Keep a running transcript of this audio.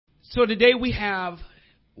So today we have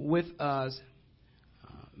with us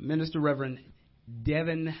Minister Reverend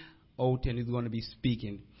Devin Oten, who's going to be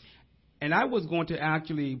speaking. And I was going to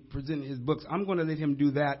actually present his books. I'm going to let him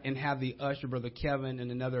do that and have the usher, Brother Kevin,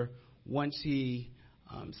 and another, once he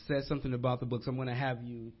says something about the books, I'm going to have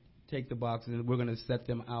you take the boxes and we're going to set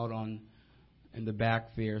them out in the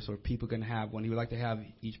back there so people can have one. He would like to have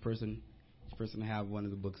each person have one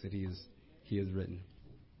of the books that he has written.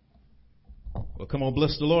 Well, come on,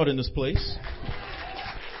 bless the Lord in this place.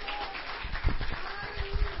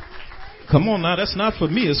 Come on now, that's not for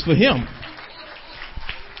me, it's for him.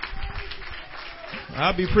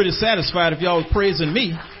 I'll be pretty satisfied if y'all was praising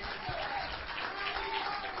me.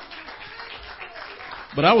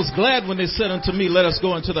 But I was glad when they said unto me, let us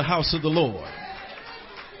go into the house of the Lord.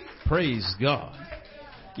 Praise God.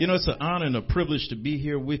 You know, it's an honor and a privilege to be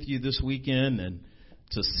here with you this weekend and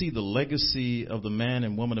to see the legacy of the man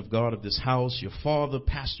and woman of God of this house. Your father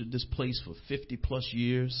pastored this place for 50 plus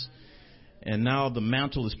years. And now the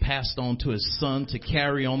mantle is passed on to his son to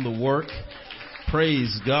carry on the work.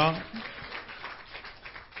 Praise God.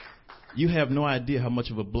 You have no idea how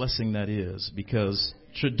much of a blessing that is, because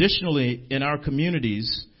traditionally in our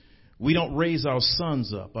communities, we don't raise our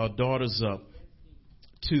sons up, our daughters up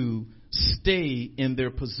to stay in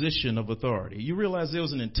their position of authority. You realize there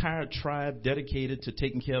was an entire tribe dedicated to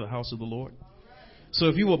taking care of the house of the Lord? So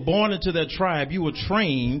if you were born into that tribe, you were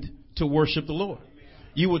trained to worship the Lord.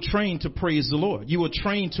 You were trained to praise the Lord. You were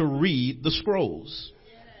trained to read the scrolls.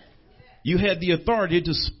 You had the authority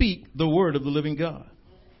to speak the word of the living God.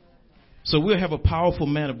 So we'll have a powerful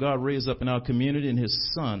man of God raised up in our community, and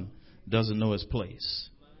his son doesn't know his place.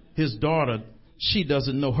 His daughter, she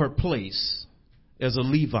doesn't know her place as a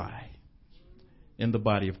Levi in the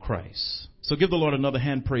body of Christ. So give the Lord another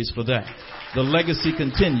hand praise for that. The legacy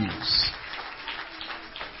continues.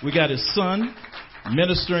 We got his son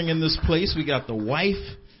ministering in this place. We got the wife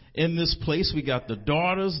in this place. We got the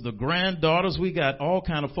daughters, the granddaughters. We got all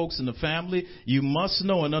kind of folks in the family. You must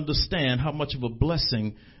know and understand how much of a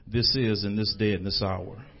blessing this is in this day and this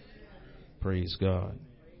hour. Praise God.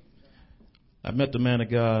 I met the man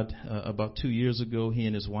of God about 2 years ago, he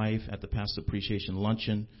and his wife at the Pastor Appreciation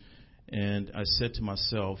Luncheon. And I said to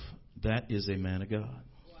myself, that is a man of God.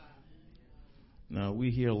 Now,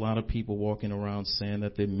 we hear a lot of people walking around saying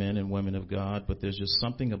that they're men and women of God, but there's just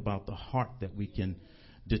something about the heart that we can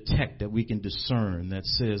detect, that we can discern, that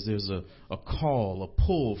says there's a call, a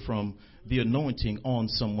pull from the anointing on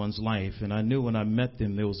someone's life. And I knew when I met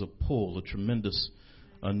them, there was a pull, a tremendous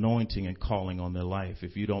anointing and calling on their life.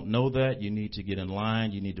 If you don't know that, you need to get in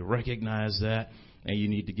line, you need to recognize that, and you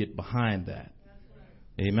need to get behind that.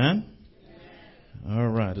 Amen? All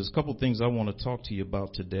right, there's a couple things I want to talk to you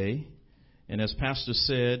about today. And as Pastor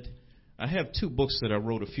said, I have 2 books that I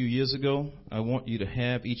wrote a few years ago. I want you to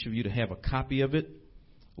have, each of you to have a copy of it.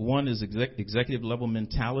 One is Executive Level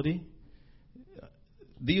Mentality.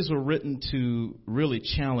 These were written to really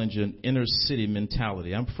challenge an inner city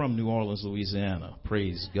mentality. I'm from New Orleans, Louisiana.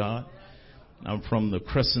 Praise God. I'm from the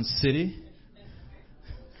Crescent City,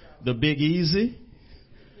 the Big Easy.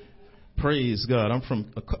 Praise God. I'm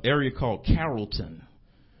from an area called Carrollton.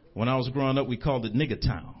 When I was growing up, we called it Nigger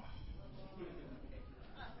Town.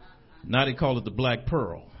 Now they call it the Black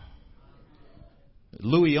Pearl.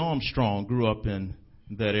 Louis Armstrong grew up in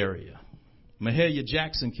that area. Mahalia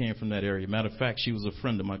Jackson came from that area. Matter of fact, she was a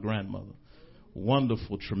friend of my grandmother.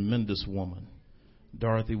 Wonderful, tremendous woman.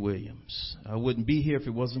 Dorothy Williams. I wouldn't be here if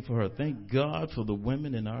it wasn't for her. Thank God for the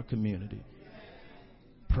women in our community.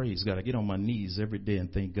 Praise God. I get on my knees every day and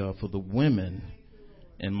thank God for the women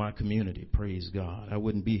in my community. Praise God. I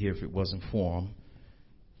wouldn't be here if it wasn't for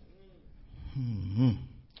them.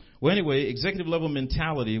 Well, anyway, Executive Level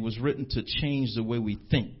Mentality was written to change the way we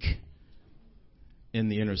think in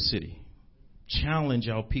the inner city. Challenge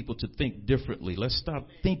our people to think differently. Let's stop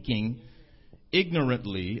thinking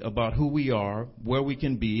ignorantly about who we are, where we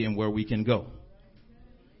can be, and where we can go.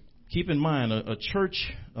 Keep in mind, a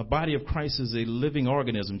church, a body of Christ is a living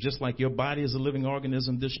organism. Just like your body is a living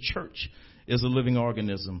organism, this church is a living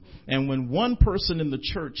organism. And when one person in the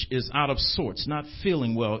church is out of sorts, not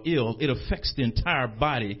feeling well, ill, it affects the entire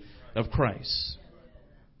body of Christ.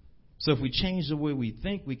 So if we change the way we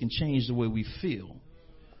think, we can change the way we feel.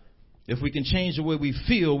 If we can change the way we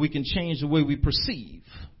feel, we can change the way we perceive.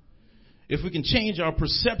 If we can change our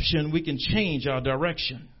perception, we can change our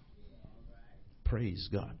direction. Praise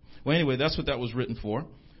God. Well, anyway, that's what that was written for.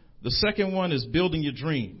 The second one is building your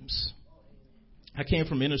dreams. I came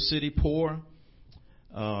from inner city, poor,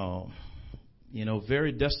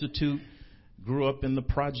 very destitute, grew up in the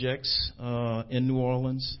projects in New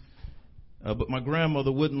Orleans. But my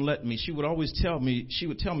grandmother wouldn't let me. She would always tell me,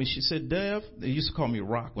 she said, Dev, they used to call me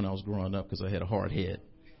Rock when I was growing up because I had a hard head.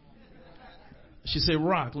 She said,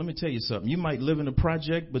 Rock, let me tell you something. You might live in a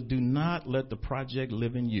project, but do not let the project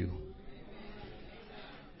live in you.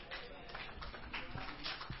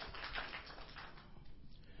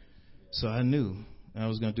 So I knew I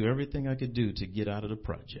was going to do everything I could do to get out of the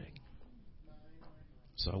project.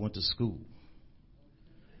 So I went to school.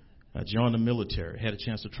 I joined the military, had a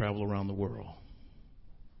chance to travel around the world.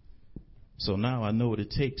 So now I know what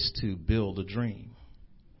it takes to build a dream.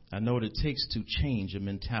 I know what it takes to change a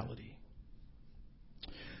mentality.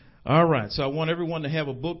 All right, so I want everyone to have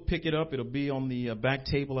a book. Pick it up. It'll be on the back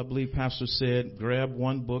table, I believe Pastor said. Grab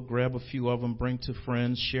one book, grab a few of them, bring to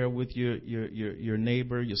friends, share with your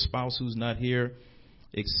neighbor, your spouse who's not here,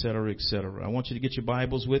 et cetera, et cetera. I want you to get your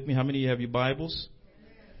Bibles with me. How many of you have your Bibles?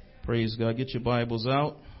 Praise God. Get your Bibles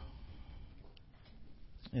out.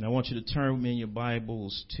 And I want you to turn with me in your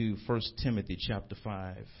Bibles to 1 Timothy chapter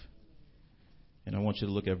 5. And I want you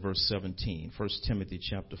to look at verse 17. 1 Timothy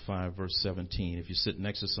chapter 5, verse 17. If you sit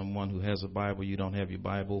next to someone who has a Bible, you don't have your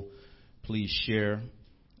Bible, please share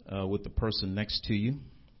with the person next to you.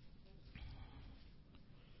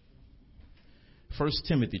 1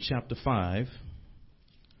 Timothy chapter 5.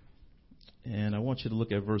 And I want you to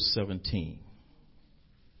look at verse 17.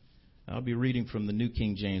 I'll be reading from the New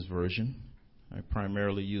King James Version. I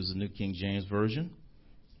primarily use the New King James Version.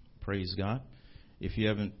 Praise God. If you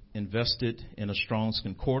haven't invested in a Strong's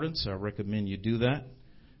Concordance, I recommend you do that.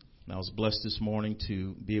 And I was blessed this morning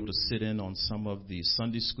to be able to sit in on some of the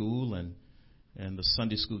Sunday school, and the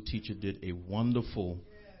Sunday school teacher did a wonderful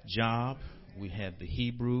job. We had the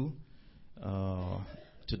Hebrew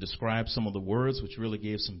to describe some of the words, which really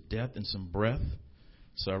gave some depth and some breadth.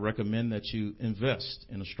 So I recommend that you invest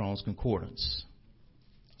in a Strong's Concordance.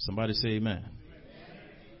 Somebody say amen.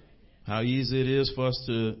 How easy it is for us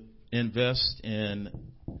to invest in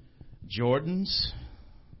Jordans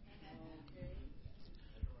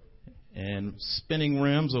and spinning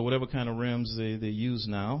rims or whatever kind of rims they use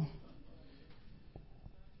now.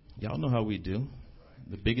 Y'all know how we do.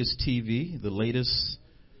 The biggest TV, the latest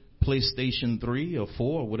PlayStation 3 or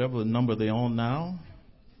 4 or whatever number they're on now.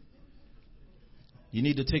 You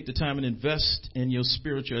need to take the time and invest in your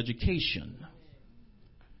spiritual education.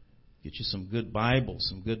 Get you some good Bibles,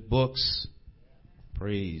 some good books.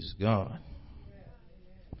 Praise God.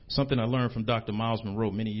 Something I learned from Dr. Miles Monroe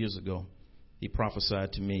many years ago. He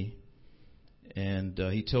prophesied to me. And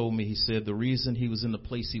he told me, he said, the reason he was in the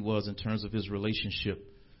place he was in terms of his relationship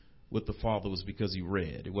with the Father was because he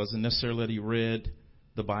read. It wasn't necessarily that he read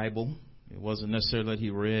the Bible. It wasn't necessarily that he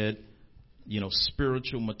read,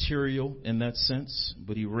 spiritual material in that sense.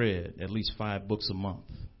 But he read at least 5 books a month.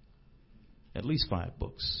 At least 5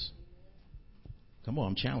 books. Come on,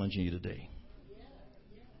 I'm challenging you today.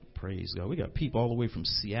 Praise God. We got people all the way from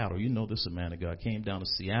Seattle. You know this man of God came down to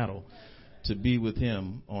Seattle to be with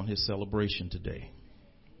him on his celebration today.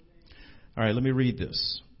 All right, let me read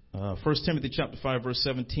this. 1 Timothy chapter 5, verse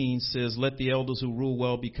 17 says, let the elders who rule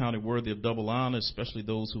well be counted worthy of double honor, especially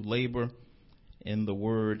those who labor in the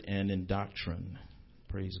word and in doctrine.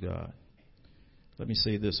 Praise God. Let me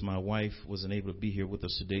say this. My wife wasn't able to be here with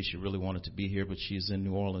us today. She really wanted to be here, but she's in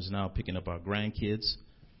New Orleans now picking up our grandkids.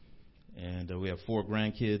 And we have 4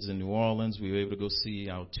 grandkids in New Orleans. We were able to go see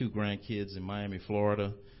our 2 grandkids in Miami,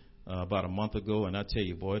 Florida about a month ago. And I tell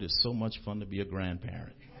you, boy, it is so much fun to be a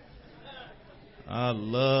grandparent. I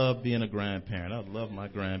love being a grandparent. I love my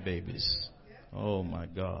grandbabies. Oh, my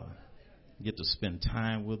God. Get to spend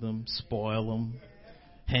time with them, spoil them,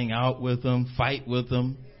 hang out with them, fight with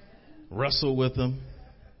them, wrestle with them,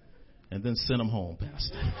 and then send them home,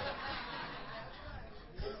 Pastor.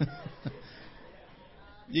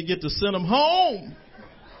 You get to send them home.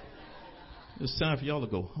 It's time for y'all to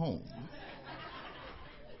go home.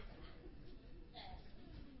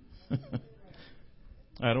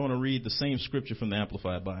 I don't want to read the same scripture from the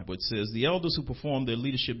Amplified Bible. It says, the elders who perform their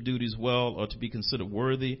leadership duties well are to be considered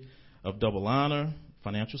worthy of double honor,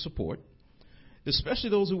 financial support,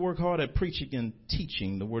 especially those who work hard at preaching and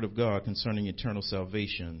teaching the word of God concerning eternal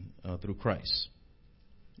salvation through Christ.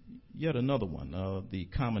 Yet another one, the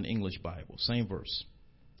Common English Bible, same verse.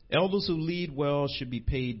 Elders who lead well should be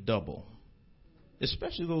paid double,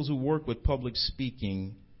 especially those who work with public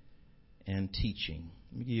speaking and teaching.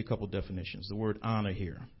 Let me give you a couple definitions. The word honor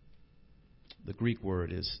here, the Greek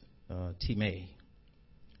word is time,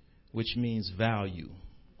 which means value.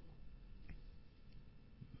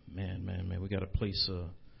 Man, we got to place a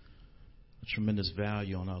tremendous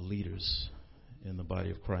value on our leaders in the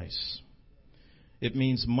body of Christ. It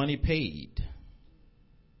means money paid.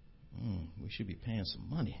 We should be paying some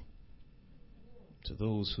money. to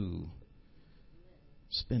those who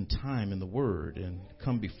spend time in the Word and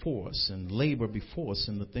come before us and labor before us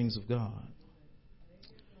in the things of God.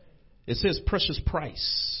 It says precious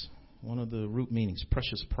price. One of the root meanings,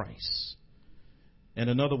 precious price. And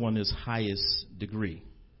another one is highest degree.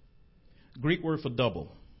 Greek word for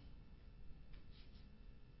double.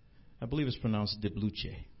 I believe it's pronounced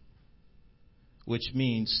debluche, which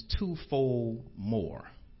means twofold more.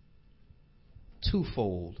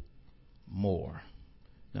 Twofold more.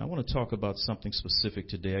 Now, I want to talk about something specific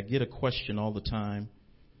today. I get a question all the time.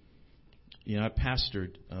 You know,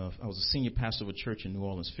 I was a senior pastor of a church in New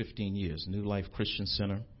Orleans 15 years, New Life Christian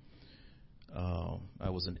Center. I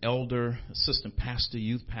was an elder, assistant pastor,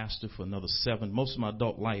 youth pastor for another 7. Most of my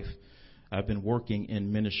adult life, I've been working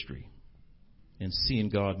in ministry and seeing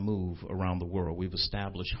God move around the world. We've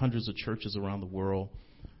established hundreds of churches around the world,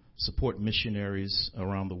 support missionaries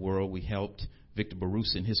around the world. We helped Victor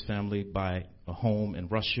Barus and his family buy a home in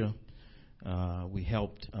Russia. We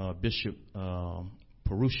helped Bishop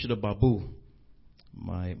Parushita Babu,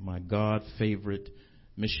 my God favorite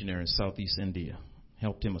missionary in Southeast India.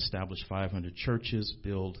 Helped him establish 500 churches,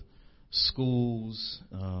 build schools,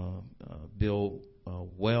 build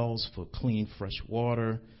wells for clean, fresh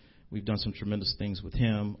water. We've done some tremendous things with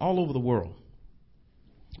him all over the world.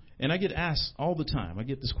 And I get asked all the time, I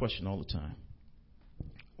get this question all the time.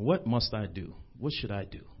 What must I do? What should I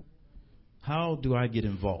do? How do I get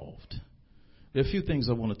involved? There are a few things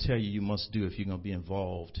I want to tell you must do if you're going to be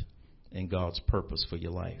involved in God's purpose for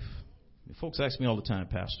your life. Folks ask me all the time,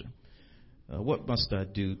 Pastor, what must I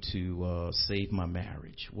do to save my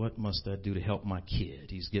marriage? What must I do to help my kid?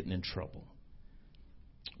 He's getting in trouble.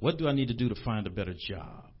 What do I need to do to find a better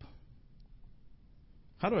job?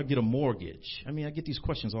 How do I get a mortgage? I mean, I get these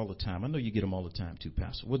questions all the time. I know you get them all the time too,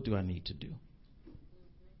 Pastor. What do I need to do?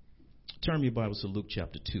 Turn your Bibles to Luke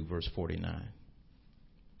chapter 2, verse 49.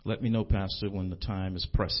 Let me know, Pastor, when the time is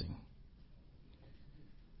pressing.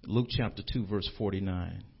 Luke chapter 2, verse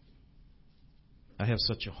 49. I have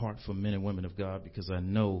such a heart for men and women of God because I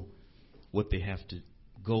know what they have to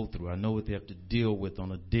go through. I know what they have to deal with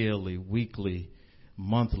on a daily, weekly,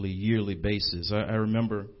 monthly, yearly basis. I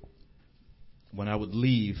remember when I would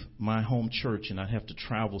leave my home church and I'd have to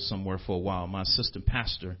travel somewhere for a while. My assistant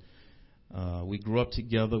pastor, we grew up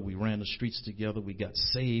together. We ran the streets together. We got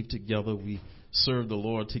saved together. We served the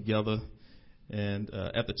Lord together. And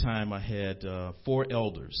at the time, I had 4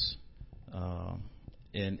 elders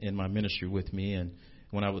in my ministry with me. And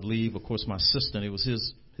when I would leave, of course, my assistant, it was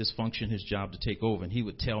his function, his job to take over. And he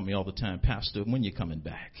would tell me all the time, Pastor, when you coming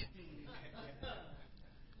back?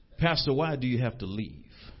 Pastor, why do you have to leave?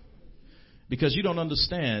 Because you don't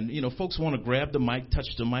understand. You know, folks want to grab the mic, touch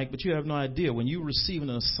the mic, but you have no idea. When you receive an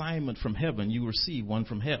assignment from heaven, you receive one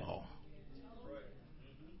from hell.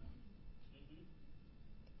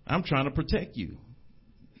 I'm trying to protect you.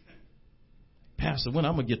 Pastor, when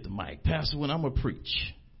I'm going to get the mic? Pastor, when I'm going to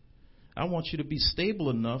preach? I want you to be stable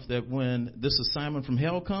enough that when this assignment from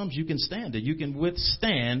hell comes, you can stand it. You can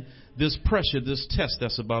withstand this pressure, this test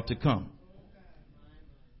that's about to come.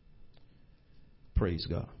 Praise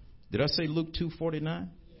God. Did I say Luke 2:49?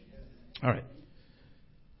 All right.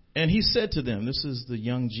 And he said to them, this is the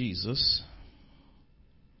young Jesus.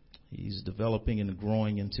 He's developing and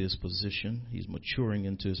growing into his position. He's maturing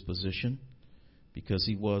into his position because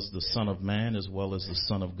he was the Son of Man as well as the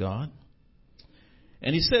Son of God.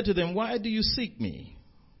 And he said to them, why do you seek me?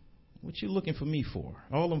 What you looking for me for?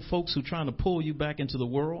 All them folks who trying to pull you back into the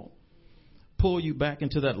world, pull you back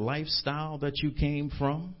into that lifestyle that you came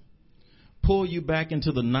from, pull you back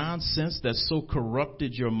into the nonsense that so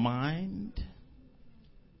corrupted your mind.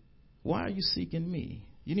 Why are you seeking me?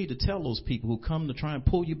 You need to tell those people who come to try and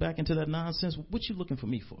pull you back into that nonsense, what you looking for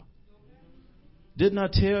me for? Didn't I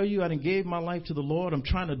tell you I done gave my life to the Lord? I'm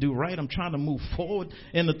trying to do right. I'm trying to move forward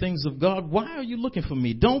in the things of God. Why are you looking for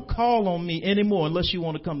me? Don't call on me anymore unless you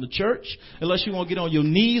want to come to church, unless you want to get on your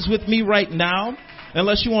knees with me right now,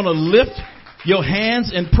 unless you want to lift your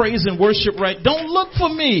hands and praise and worship right. Don't look for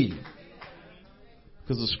me.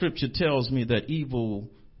 Because the scripture tells me that evil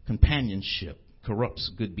companionship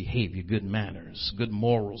corrupts good behavior, good manners, good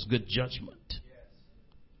morals, good judgment.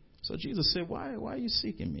 So Jesus said, why are you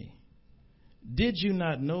seeking me? Did you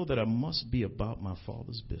not know that I must be about my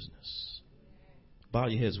Father's business? Bow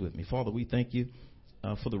your heads with me. Father, we thank you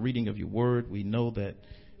for the reading of your word. We know that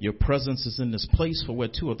your presence is in this place, for where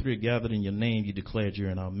 2 or 3 are gathered in your name, you declared you're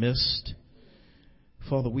in our midst.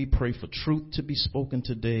 Father, we pray for truth to be spoken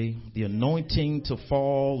today, the anointing to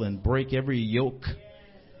fall and break every yoke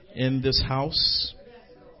in this house.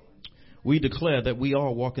 We declare that we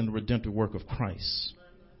all walk in the redemptive work of Christ.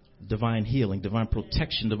 divine healing, divine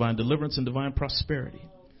protection, divine deliverance, and divine prosperity.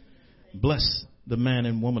 Bless the man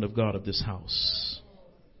and woman of God of this house.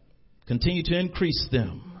 Continue to increase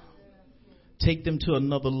them. Take them to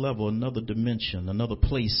another level, another dimension, another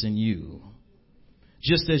place in you.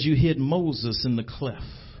 Just as you hid Moses in the cleft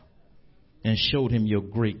and showed him your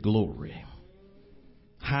great glory.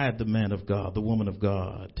 Hide the man of God, the woman of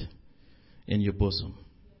God in your bosom.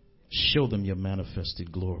 Show them your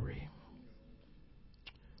manifested glory.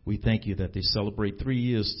 We thank you that they celebrate 3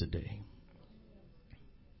 years today.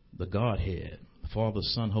 The Godhead, Father,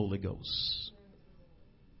 Son, Holy Ghost.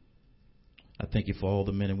 I thank you for all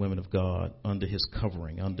the men and women of God under his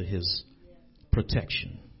covering, under his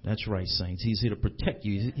protection. That's right, saints. He's here to protect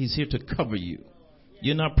you. He's here to cover you.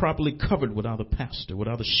 You're not properly covered without a pastor,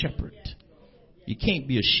 without a shepherd. You can't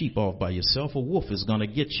be a sheep off by yourself. A wolf is going to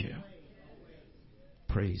get you.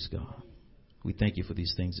 Praise God. We thank you for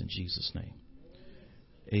these things in Jesus' name.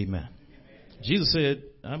 Amen. Jesus said,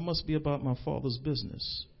 I must be about my Father's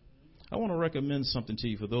business. I want to recommend something to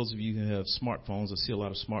you for those of you who have smartphones. I see a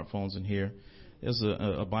lot of smartphones in here. There's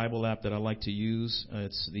a Bible app that I like to use.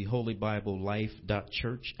 It's the Holy Bible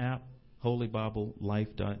Life.Church app. Holy Bible Life.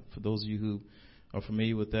 For those of you who are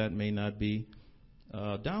familiar with that, may not be.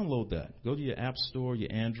 Download that. Go to your app store,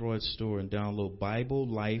 your Android store, and download Bible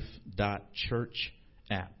Life.Church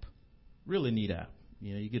app. Really neat app.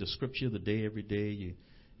 You know, you get a scripture of the day every day.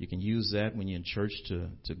 You can use that when you're in church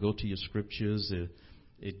to go to your scriptures.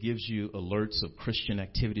 It gives you alerts of Christian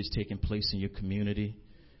activities taking place in your community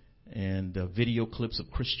and video clips of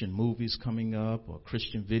Christian movies coming up or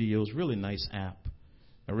Christian videos. Really nice app.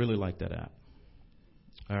 I really like that app.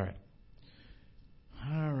 All right.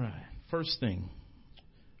 First thing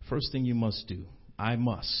you must do. I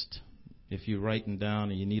must. If you're writing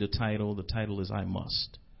down and you need a title, the title is I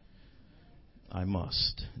must. I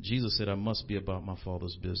must. Jesus said, I must be about my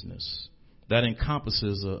Father's business. That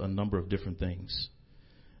encompasses a number of different things.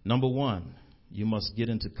 Number one, you must get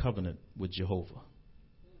into covenant with Jehovah.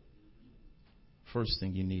 First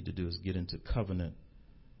thing you need to do is get into covenant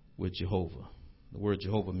with Jehovah. The word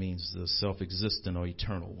Jehovah means the self-existent or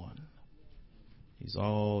eternal one.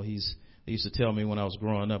 They used to tell me when I was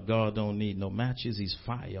growing up, God don't need no matches. He's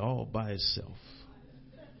fire all by himself.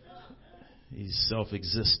 He's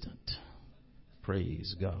self-existent.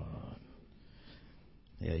 Praise God.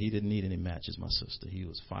 Yeah, he didn't need any matches, my sister. He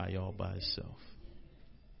was fire all by himself.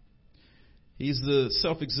 He's the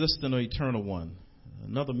self-existent or eternal one.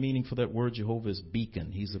 Another meaning for that word Jehovah is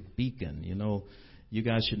beacon. He's a beacon. You know, you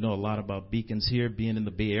guys should know a lot about beacons here. Being in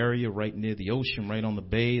the Bay Area, right near the ocean, right on the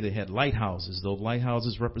bay, they had lighthouses. Those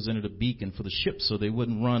lighthouses represented a beacon for the ships so they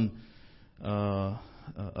wouldn't run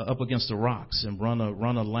up against the rocks and run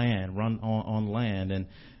on land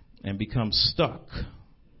and become stuck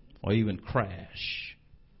or even crash.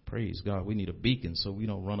 Praise God. We need a beacon so we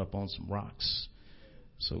don't run up on some rocks,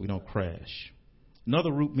 so we don't crash.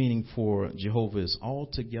 Another root meaning for Jehovah is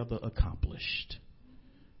altogether accomplished.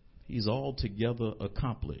 He's altogether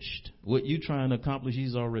accomplished. What you're trying to accomplish,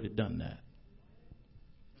 he's already done that.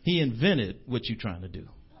 He invented what you're trying to do.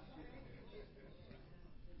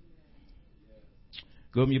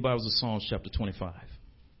 Go to your Bibles to Psalms chapter 25.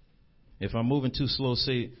 If I'm moving too slow,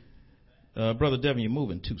 say, Brother Devin, you're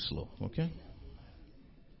moving too slow, okay?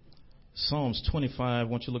 Psalms 25, I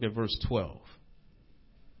want you to look at verse 12.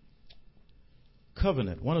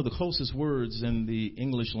 Covenant. One of the closest words in the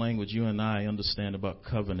English language you and I understand about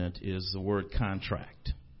covenant is the word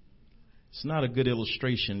contract. It's not a good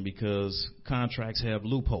illustration because contracts have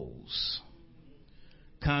loopholes.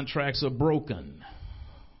 Contracts are broken.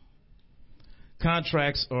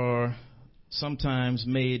 Contracts are sometimes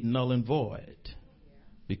made null and void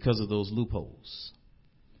because of those loopholes.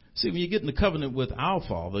 See, when you get in the covenant with our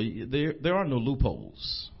Father, there are no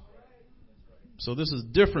loopholes. So this is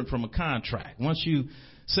different from a contract. Once you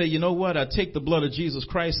say, you know what, I take the blood of Jesus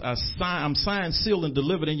Christ, I'm signed, sealed, and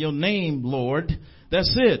delivered in your name, Lord.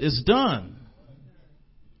 That's it. It's done.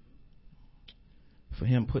 For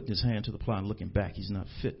him putting his hand to the plow and looking back, he's not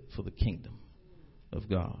fit for the kingdom of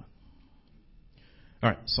God. All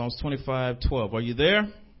right, Psalms 25:12. Are you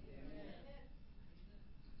there?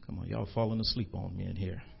 Come on, y'all falling asleep on me in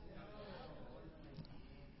here.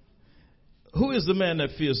 Who is the man that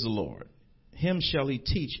fears the Lord? Him shall he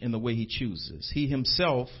teach in the way he chooses. He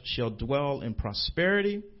himself shall dwell in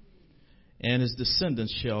prosperity, and his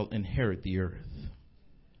descendants shall inherit the earth.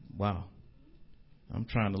 Wow. I'm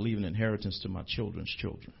trying to leave an inheritance to my children's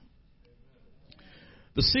children.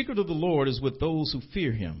 The secret of the Lord is with those who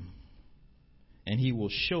fear him, and he will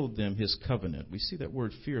show them his covenant. We see that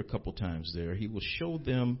word fear a couple times there. He will show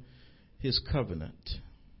them his covenant.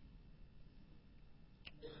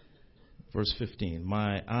 Verse 15,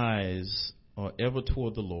 my eyes are ever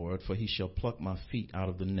toward the Lord, for he shall pluck my feet out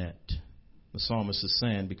of the net. The psalmist is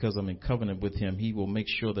saying, because I'm in covenant with him, he will make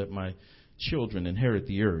sure that my children inherit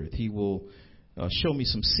the earth. He will show me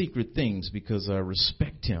some secret things because I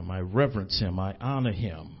respect him, I reverence him, I honor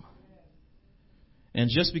him. And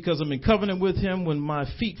just because I'm in covenant with him, when my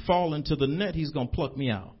feet fall into the net, he's going to pluck me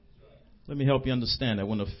out. Let me help you understand that.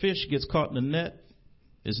 When a fish gets caught in the net,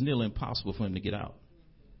 it's nearly impossible for him to get out.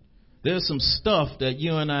 There's some stuff that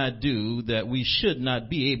you and I do that we should not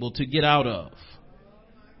be able to get out of.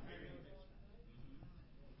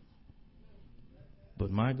 But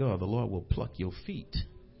my God, the Lord will pluck your feet.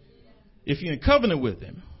 If you're in covenant with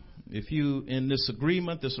him, if you in this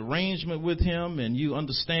agreement, this arrangement with him, and you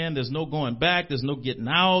understand there's no going back, there's no getting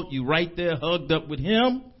out, you right there hugged up with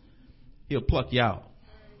him, he'll pluck you out.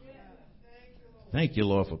 Thank you,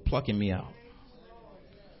 Lord, for plucking me out.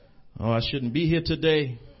 Oh, I shouldn't be here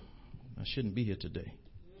today. I shouldn't be here today.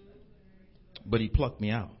 But he plucked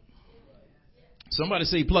me out. Somebody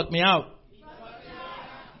say he plucked me out.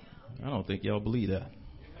 I don't think y'all believe that.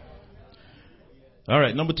 All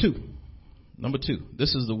right, number two.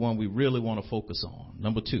 This is the one we really want to focus on.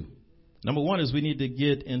 Number two. Number one is we need to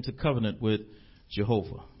get into covenant with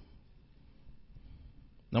Jehovah.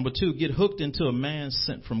 Number two, get hooked into a man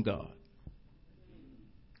sent from God.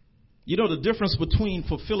 You know the difference between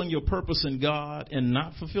fulfilling your purpose in God and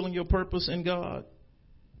not fulfilling your purpose in God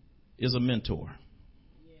is a mentor.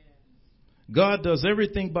 God does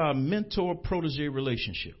everything by a mentor-protege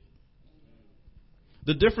relationship.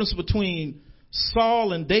 The difference between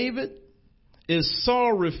Saul and David is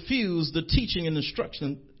Saul refused the teaching and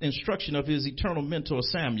instruction of his eternal mentor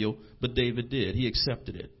Samuel, but David did. He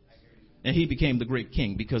accepted it. And he became the great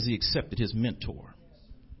king because he accepted his mentor.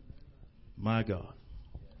 My God.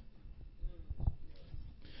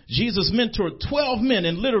 Jesus mentored 12 men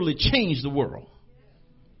and literally changed the world.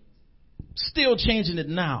 Still changing it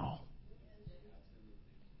now.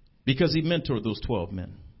 Because he mentored those 12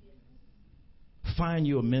 men. Find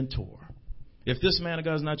you a mentor. If this man of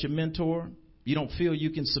God is not your mentor, you don't feel you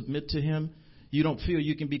can submit to him, you don't feel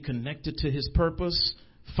you can be connected to his purpose,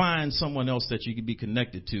 find someone else that you can be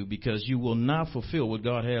connected to, because you will not fulfill what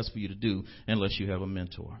God has for you to do unless you have a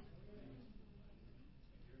mentor.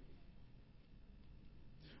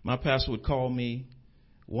 My pastor would call me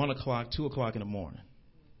 1 o'clock, 2 o'clock in the morning.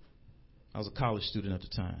 I was a college student at the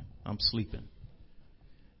time. I'm sleeping.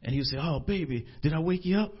 And he would say, oh, baby, did I wake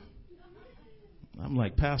you up? I'm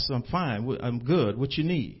like, Pastor, I'm fine. I'm good. What you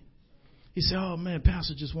need? He said, oh, man,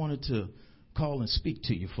 Pastor just wanted to call and speak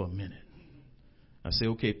to you for a minute. I say,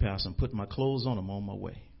 okay, Pastor, I'm putting my clothes on. I'm on my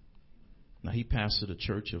way. Now, he pastored a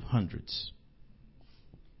church of hundreds.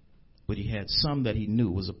 But he had some that he knew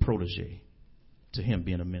was a protege to him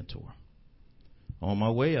being a mentor. On my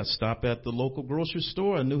way, I stopped at the local grocery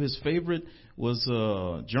store. I knew his favorite was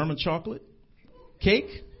German chocolate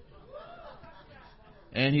cake.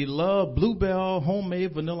 And he loved Bluebell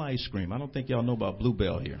homemade vanilla ice cream. I don't think y'all know about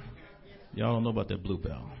Bluebell here. Y'all don't know about that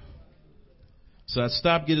Bluebell. So I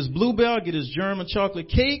stopped, get his Bluebell, get his German chocolate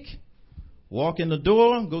cake, walk in the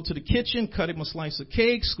door, go to the kitchen, cut him a slice of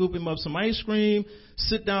cake, scoop him up some ice cream,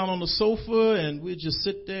 sit down on the sofa, and we'd just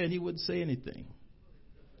sit there and he wouldn't say anything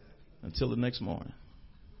until the next morning.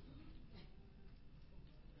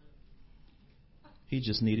 He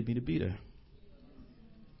just needed me to be there.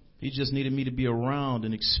 He just needed me to be around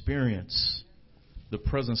and experience the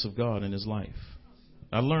presence of God in his life.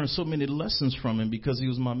 I learned so many lessons from him because he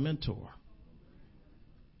was my mentor.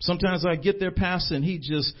 Sometimes I get there, Pastor, and he'd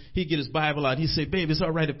get his Bible out. He'd say, babe, it's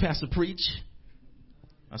all right if Pastor preach?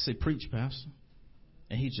 I say, preach, Pastor.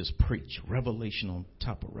 And he'd just preach, revelation on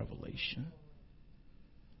top of revelation.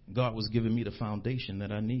 God was giving me the foundation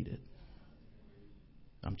that I needed.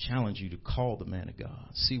 I'm challenging you to call the man of God.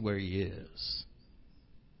 See where he is.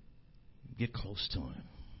 Get close to him.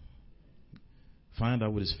 Find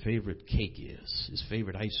out what his favorite cake is, his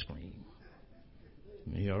favorite ice cream.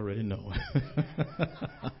 You already know.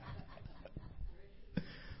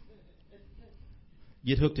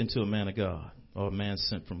 Get hooked into a man of God or a man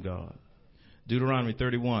sent from God. Deuteronomy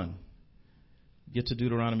 31. Get to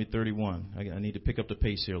Deuteronomy 31. I need to pick up the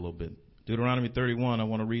pace here a little bit. Deuteronomy 31, I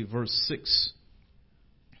want to read verse 6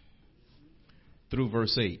 through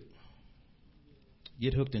verse 8.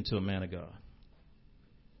 Get hooked into a man of God.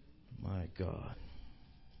 My God.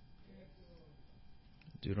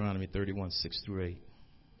 Deuteronomy 31, 6 through 8.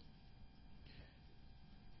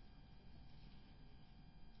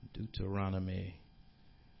 Deuteronomy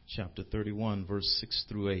chapter 31, verse 6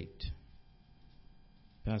 through 8.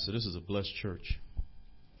 Pastor, this is a blessed church,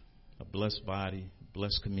 a blessed body,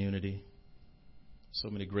 blessed community. So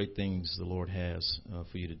many great things the Lord has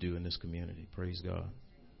for you to do in this community. Praise God.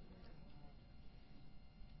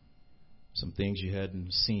 Some things you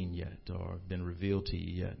hadn't seen yet or been revealed to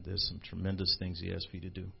you yet. There's some tremendous things He has for you to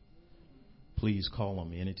do. Please call on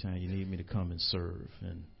me anytime you need me to come and serve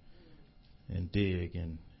and dig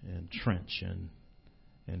and trench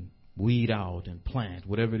and weed out and plant,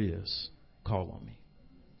 whatever it is. Call on me.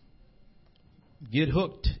 Get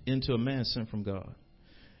hooked into a man sent from God.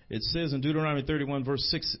 It says in Deuteronomy 31 verse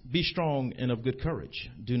 6, be strong and of good courage.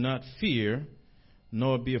 Do not fear,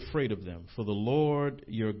 nor be afraid of them. For the Lord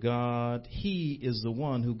your God, He is the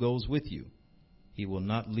one who goes with you. He will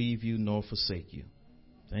not leave you nor forsake you.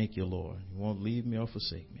 Thank you, Lord. He won't leave me or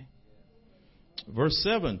forsake me. Verse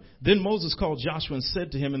 7, then Moses called Joshua and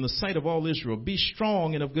said to him in the sight of all Israel, be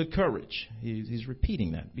strong and of good courage. He's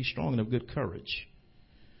repeating that. Be strong and of good courage.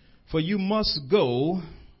 For you must go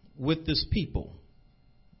with this people.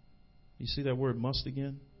 You see that word must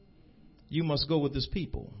again? You must go with this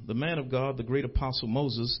people. The man of God, the great apostle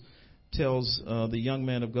Moses, tells the young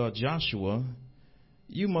man of God, Joshua,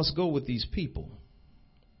 you must go with these people.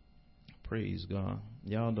 Praise God.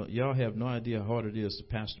 Y'all have no idea how hard it is to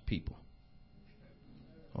pastor people.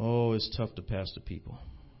 Oh, it's tough to pastor people.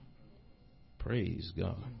 Praise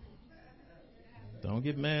God. Don't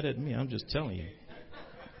get mad at me. I'm just telling you.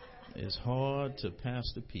 It's hard to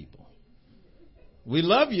pastor people. We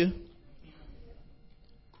love you.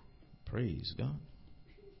 Praise God.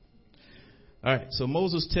 All right, so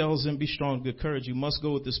Moses tells him, be strong and good courage. You must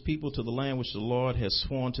go with this people to the land which the Lord has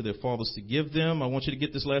sworn to their fathers to give them. I want you to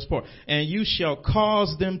get this last part. And you shall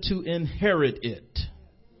cause them to inherit it.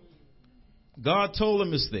 God told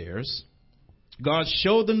them it's theirs. God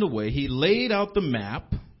showed them the way. He laid out the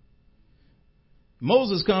map.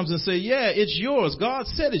 Moses comes and says, yeah, it's yours. God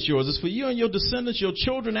said it's yours. It's for you and your descendants, your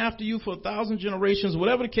children after you for 1,000 generations,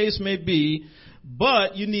 whatever the case may be.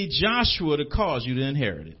 But you need Joshua to cause you to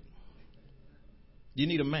inherit it. You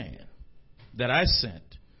need a man that I sent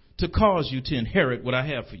to cause you to inherit what I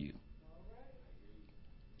have for you.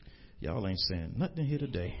 Y'all ain't saying nothing here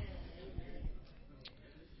today.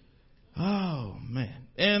 Oh, man.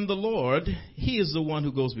 And the Lord, He is the one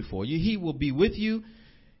who goes before you. He will be with you.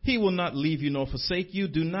 He will not leave you nor forsake you.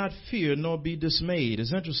 Do not fear nor be dismayed.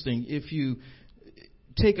 It's interesting if you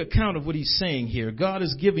take account of what He's saying here. God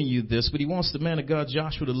is giving you this, but He wants the man of God,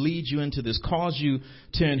 Joshua, to lead you into this, cause you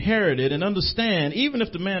to inherit it, and understand, even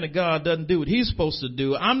if the man of God doesn't do what he's supposed to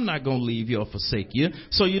do, I'm not going to leave you or forsake you.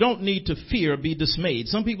 So you don't need to fear or be dismayed.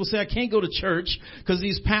 Some people say, I can't go to church because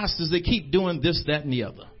these pastors, they keep doing this, that, and the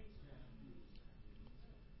other.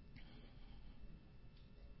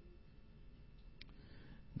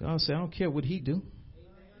 God said, I don't care what he do.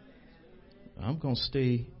 I'm going to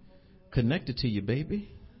stay connected to you, baby.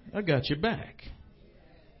 I got your back.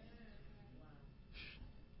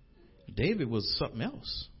 David was something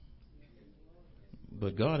else.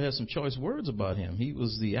 But God had some choice words about him. He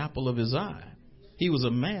was the apple of His eye. He was a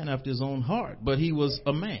man after His own heart, but he was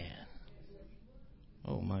a man.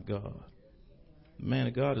 Oh, my God. The man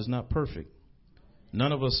of God is not perfect.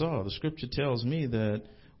 None of us are. The scripture tells me that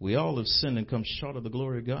we all have sinned and come short of the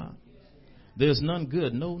glory of God. There's none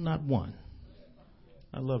good, no, not one.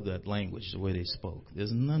 I love that language, the way they spoke.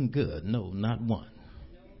 There's none good, no, not one.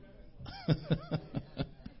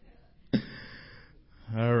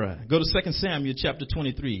 All right. Go to 2 Samuel chapter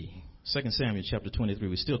 23. 2 Samuel chapter 23.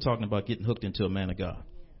 We're still talking about getting hooked into a man of God.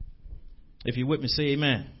 If you're with me, say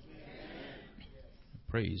amen. Amen.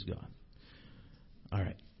 Praise God. All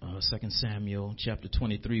right. 2 Samuel chapter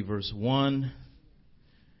 23, verse 1.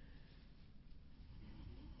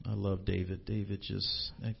 I love David. David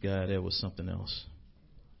that guy there was something else.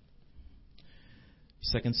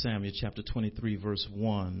 2 Samuel chapter 23, verse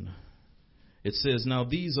 1. It says, now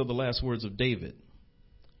these are the last words of David.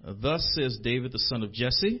 Thus says David, the son of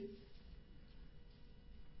Jesse.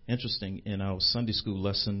 Interesting, in our Sunday school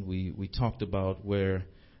lesson, we talked about where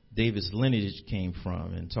David's lineage came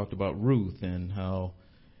from and talked about Ruth and how,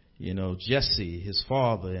 Jesse, his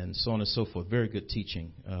father, and so on and so forth. Very good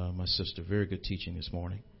teaching, my sister. Very good teaching this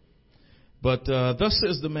morning. But thus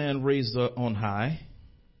says the man raised on high.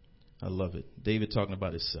 I love it. David talking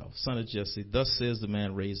about himself. Son of Jesse, thus says the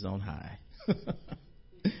man raised on high.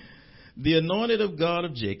 The anointed of God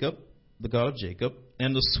of Jacob, the God of Jacob,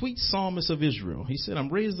 and the sweet psalmist of Israel. He said, I'm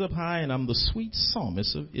raised up high and I'm the sweet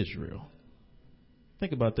psalmist of Israel.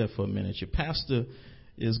 Think about that for a minute. Your pastor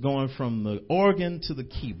is going from the organ to the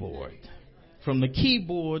keyboard, from the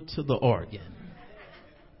keyboard to the organ.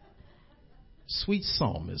 Sweet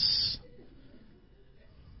psalmist.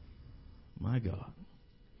 My God.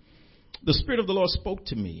 The Spirit of the Lord spoke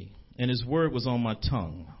to me, and His word was on my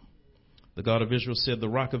tongue. The God of Israel said, the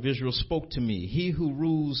Rock of Israel spoke to me. He who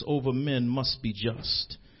rules over men must be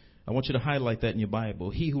just. I want you to highlight that in your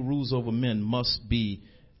Bible. He who rules over men must be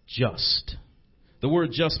just. The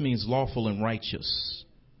word just means lawful and righteous.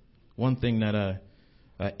 One thing that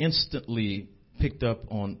I instantly picked up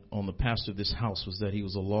on the pastor of this house was that he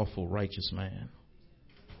was a lawful, righteous man.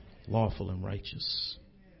 Lawful and righteous.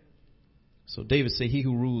 So David said, he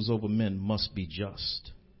who rules over men must be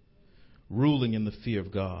just, ruling in the fear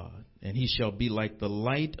of God. And he shall be like the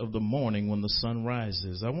light of the morning when the sun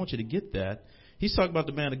rises. I want you to get that. He's talking about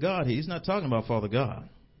the man of God here. He's not talking about Father God.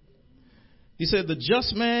 He said, the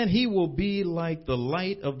just man, he will be like the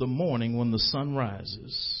light of the morning when the sun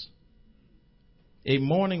rises. A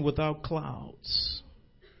morning without clouds.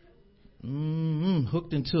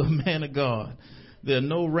 Hooked into a man of God. There are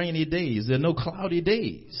no rainy days. There are no cloudy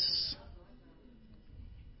days.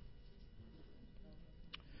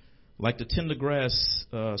 Like the tender grass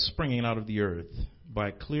springing out of the earth by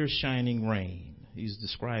clear shining rain. He's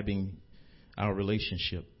describing our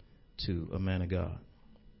relationship to a man of God.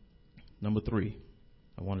 Number 3.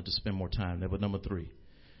 I wanted to spend more time there, but number 3.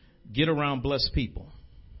 Get around blessed people.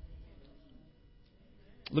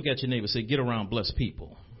 Look at your neighbor. Say, get around blessed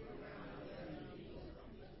people.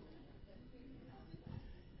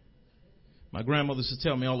 My grandmother used to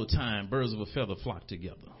tell me all the time, birds of a feather flock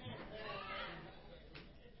together.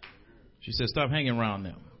 She said, stop hanging around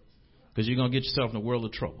them because you're going to get yourself in a world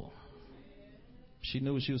of trouble. She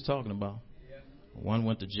knew what she was talking about. One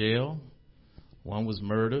went to jail. One was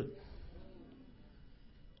murdered.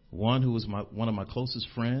 One who was one of my closest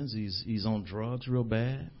friends, he's on drugs real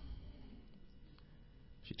bad.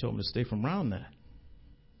 She told me to stay from around that.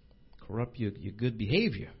 Corrupt your good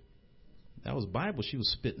behavior. That was Bible she was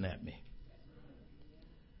spitting at me.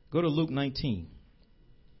 Go to Luke 19.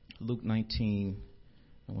 Luke 19,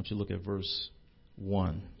 I want you to look at verse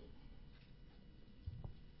 1.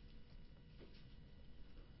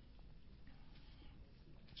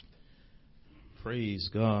 Praise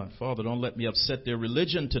God. Father, don't let me upset their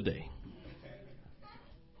religion today.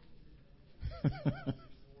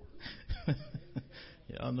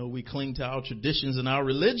 Y'all know we cling to our traditions and our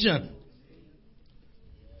religion.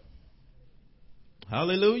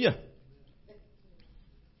 Hallelujah.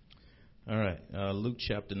 All right. Luke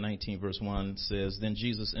chapter 19, verse 1 says, then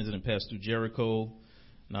Jesus entered and passed through Jericho.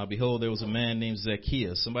 Now, behold, there was a man named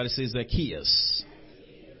Zacchaeus. Somebody say Zacchaeus.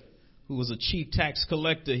 Who was a chief tax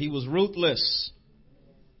collector. He was ruthless.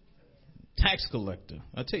 Tax collector.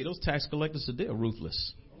 I tell you, those tax collectors today are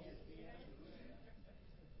ruthless.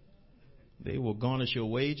 They will garnish your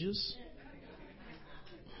wages.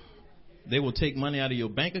 They will take money out of your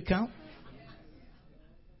bank account.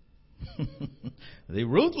 They're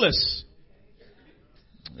ruthless.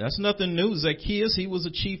 That's nothing new. Zacchaeus, he was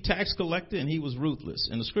a chief tax collector and he was ruthless.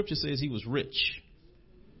 And the scripture says he was rich.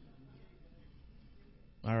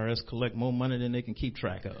 IRS collect more money than they can keep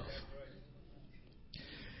track of.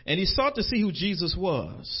 And he sought to see who Jesus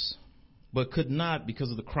was, but could not because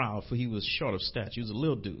of the crowd, for he was short of stature. He was a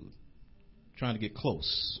little dude trying to get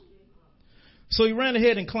close. So he ran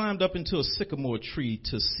ahead and climbed up into a sycamore tree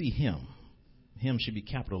to see him. Him should be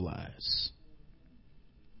capitalized.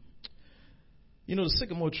 You know, the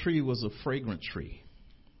sycamore tree was a fragrant tree.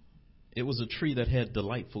 It was a tree that had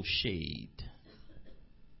delightful shade.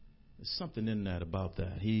 There's something in that about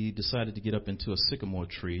that. He decided to get up into a sycamore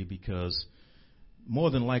tree because more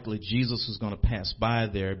than likely Jesus was going to pass by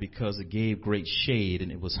there because it gave great shade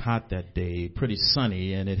and it was hot that day, pretty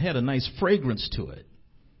sunny, and it had a nice fragrance to it.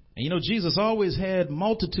 And you know, Jesus always had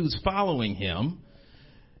multitudes following him,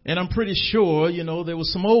 and I'm pretty sure, you know, there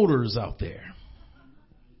was some odors out there.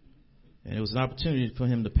 And it was an opportunity for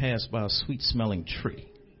him to pass by a sweet-smelling tree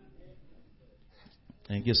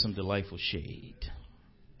and get some delightful shade.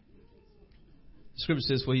 The scripture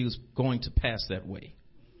says, for he was going to pass that way.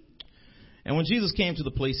 And when Jesus came to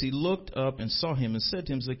the place, he looked up and saw him and said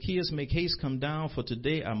to him, Zacchaeus, make haste, come down, for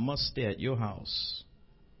today I must stay at your house.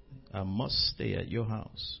 I must stay at your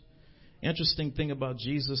house. Interesting thing about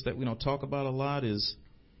Jesus that we don't talk about a lot is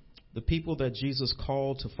the people that Jesus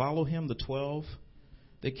called to follow him, the 12,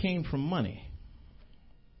 they came from money.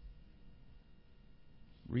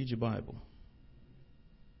 Read your Bible.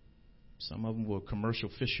 Some of them were commercial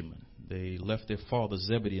fishermen. They left their father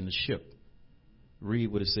Zebedee in the ship.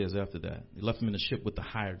 Read what it says after that. They left him in the ship with the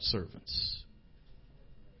hired servants.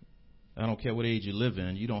 I don't care what age you live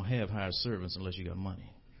in, you don't have hired servants unless you got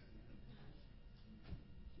money.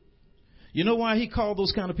 You know why he called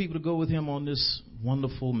those kind of people to go with him on this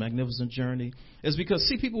wonderful, magnificent journey? It's because,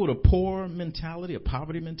 see, people with a poor mentality, a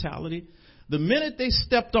poverty mentality, the minute they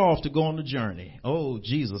stepped off to go on the journey, oh,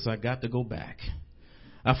 Jesus, I got to go back.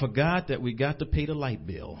 I forgot that we got to pay the light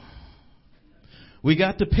bill. We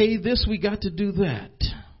got to pay this. We got to do that.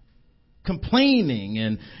 Complaining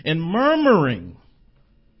and murmuring.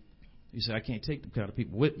 You say, I can't take the kind of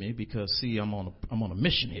people with me because, see, I'm on a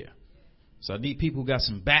mission here. So I need people who got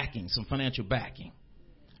some backing, some financial backing.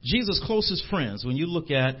 Jesus' closest friends, when you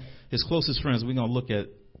look at his closest friends, we're going to look at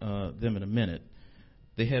them in a minute.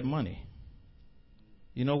 They had money.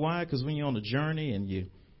 You know why? Because when you're on a journey and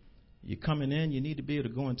you're coming in, you need to be able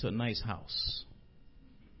to go into a nice house.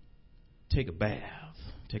 Take a bath.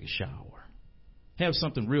 Take a shower. Have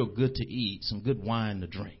something real good to eat. Some good wine to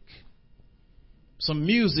drink. Some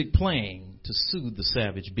music playing to soothe the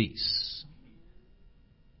savage beasts.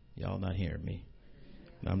 Y'all not hearing me.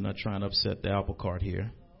 I'm not trying to upset the apple cart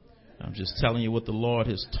here. I'm just telling you what the Lord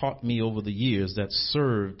has taught me over the years that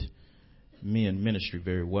served me in ministry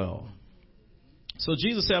very well. So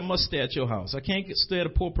Jesus said, I must stay at your house. I can't stay at a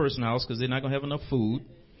poor person's house because they're not going to have enough food.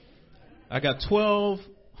 I got 12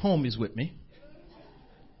 homies with me.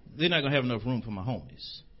 They're not going to have enough room for my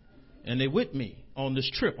homies. And they're with me on this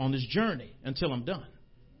trip, on this journey until I'm done.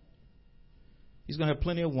 He's going to have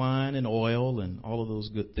plenty of wine and oil and all of those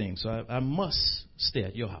good things. So I must stay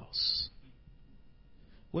at your house.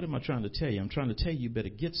 What am I trying to tell you? I'm trying to tell you better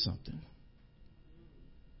get something.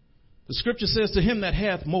 The scripture says, to him that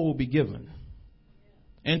hath more will be given.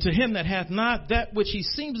 And to him that hath not, that which he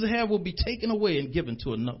seems to have will be taken away and given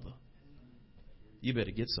to another. You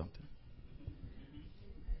better get something.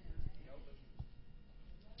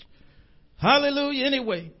 Hallelujah.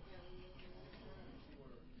 Anyway.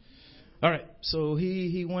 All right. So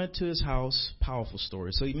he went to his house. Powerful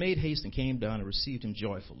story. So he made haste and came down and received him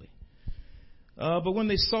joyfully. But when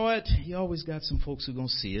they saw it, you always got some folks who are going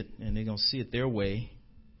to see it, and they're going to see it their way.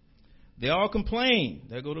 They all complain.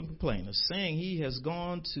 They go to complainers, saying he has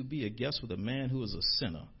gone to be a guest with a man who is a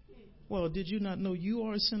sinner. Well, did you not know you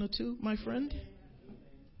are a sinner too, my friend?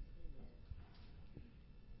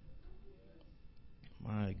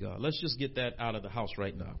 My God. Let's just get that out of the house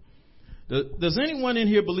right now. Does anyone in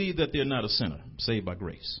here believe that they're not a sinner, saved by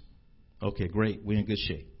grace? Okay, great. We're in good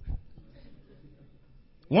shape.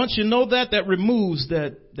 Once you know that, that removes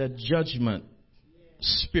that judgment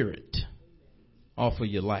spirit off of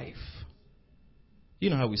your life. You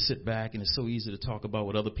know how we sit back and it's so easy to talk about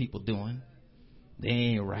what other people doing. They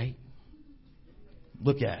ain't right.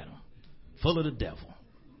 Look at them. Full of the devil.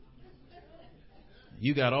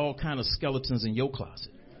 You got all kind of skeletons in your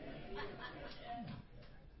closet.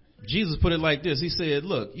 Jesus put it like this. He said,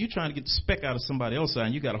 look, you trying to get the speck out of somebody else's eye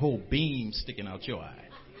and you got a whole beam sticking out your eye.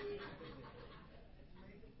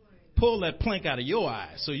 Pull that plank out of your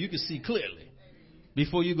eye so you can see clearly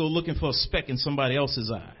before you go looking for a speck in somebody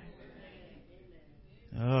else's eye.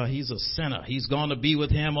 Oh, he's a sinner. He's going to be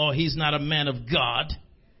with him. Oh, he's not a man of God.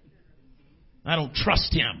 I don't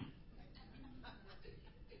trust him.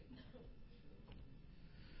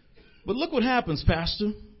 But look what happens,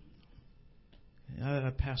 Pastor.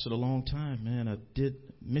 I pastored a long time, man. I did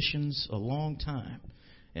missions a long time.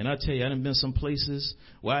 And I tell you, I done been some places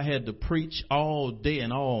where I had to preach all day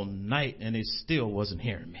and all night, and they still wasn't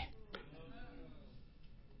hearing me.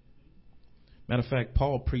 Matter of fact,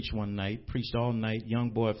 Paul preached one night, preached all night.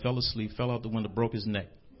 Young boy fell asleep, fell out the window, broke his neck.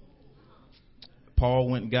 Paul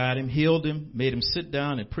went and got him, healed him, made him sit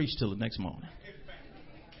down and preach till the next morning.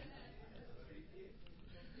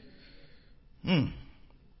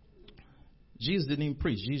 Jesus didn't even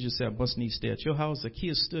preach. Jesus just said, I must needs stay at your house.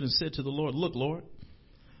 Zacchaeus stood and said to the Lord, look, Lord,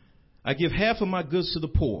 I give half of my goods to the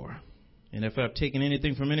poor. And if I've taken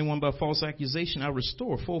anything from anyone by false accusation, I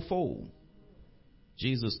restore fourfold.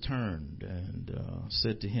 Jesus turned and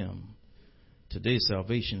said to him, today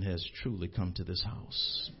salvation has truly come to this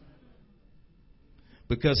house.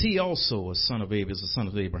 Because he also, a son of Abraham, is the son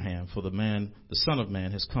of Abraham. For the Son of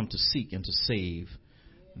Man has come to seek and to save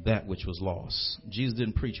that which was lost. Jesus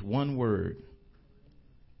didn't preach one word,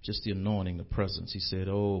 just the anointing, the presence. He said,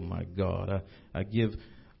 oh my God, I give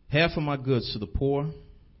half of my goods to the poor,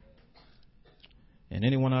 and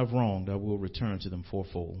anyone I've wronged, I will return to them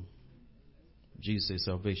fourfold. Jesus said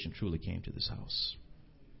salvation truly came to this house.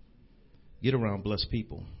 Get around blessed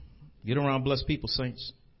people. Get around blessed people,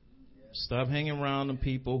 saints. Stop hanging around them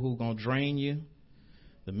people who are going to drain you.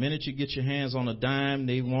 The minute you get your hands on a dime,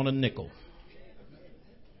 they want a nickel.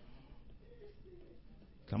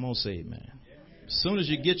 Come on, say amen. As soon as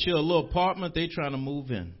you get you a little apartment, they trying to move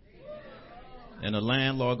in. And the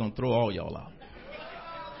landlord going to throw all y'all out.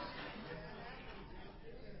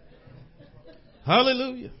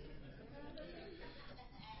 Hallelujah.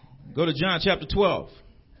 Go to John chapter 12.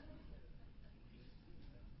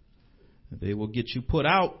 They will get you put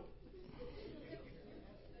out.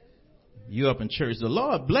 You up in church. The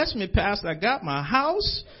Lord bless me, Pastor. I got my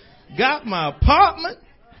house, got my apartment.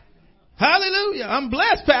 Hallelujah. I'm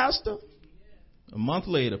blessed, Pastor. A month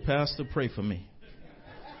later, Pastor, pray for me.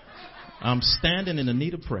 I'm standing in the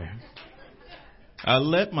need of prayer. I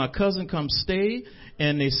let my cousin come stay,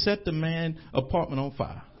 and they set the man apartment on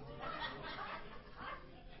fire.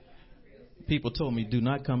 People told me, do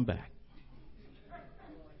not come back.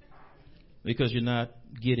 Because you're not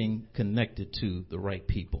getting connected to the right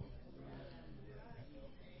people.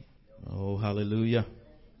 Oh, hallelujah.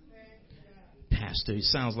 Pastor, it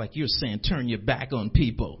sounds like you're saying turn your back on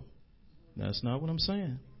people. That's not what I'm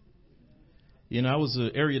saying. You know, I was the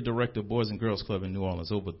area director of Boys and Girls Club in New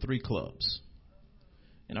Orleans, over 3 clubs.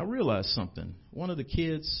 And I realized something. One of the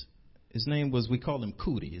kids, his name was, we called him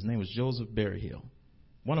Cootie. His name was Joseph Berryhill.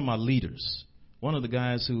 One of my leaders. One of the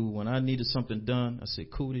guys who, when I needed something done, I said,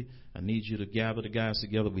 Cootie, I need you to gather the guys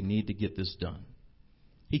together. We need to get this done.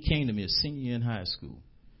 He came to me a senior year in high school.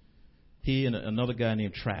 He and another guy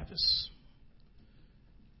named Travis.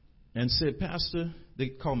 And said, Pastor, they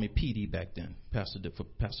called me PD back then, Pastor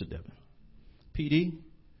Devin. PD,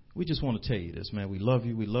 we just want to tell you this, man. We love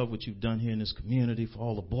you. We love what you've done here in this community for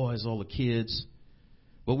all the boys, all the kids.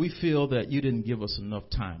 But we feel that you didn't give us enough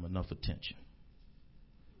time, enough attention.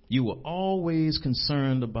 You were always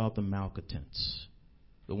concerned about the malcontents,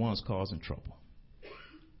 the ones causing trouble.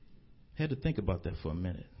 Had to think about that for a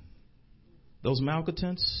minute. Those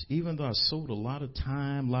malcontents, even though I sowed a lot of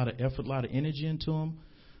time, a lot of effort, a lot of energy into them,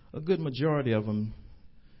 a good majority of them,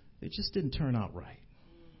 they just didn't turn out right.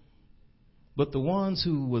 But the ones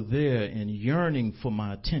who were there and yearning for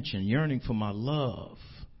my attention, yearning for my love,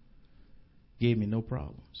 gave me no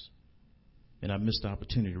problems. And I missed the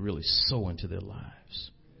opportunity to really sow into their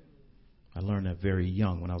lives. I learned that very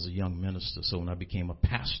young when I was a young minister. So when I became a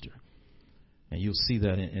pastor, and you'll see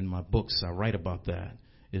that in my books, I write about that,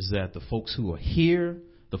 is that the folks who are here,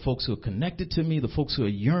 the folks who are connected to me, the folks who are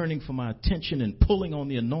yearning for my attention and pulling on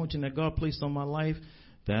the anointing that God placed on my life,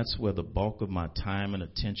 that's where the bulk of my time and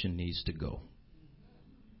attention needs to go.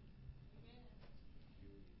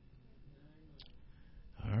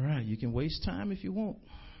 All right, you can waste time if you want.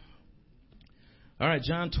 All right,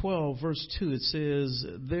 John 12, verse 2, it says,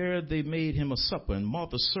 there they made him a supper, and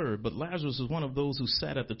Martha served, but Lazarus was one of those who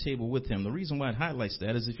sat at the table with him. The reason why it highlights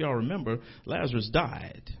that is, if y'all remember, Lazarus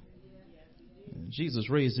died.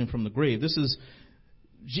 Jesus raised him from the grave. This is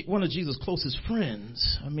one of Jesus' closest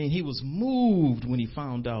friends. I mean, he was moved when he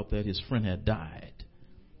found out that his friend had died.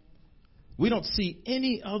 We don't see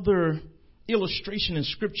any other illustration in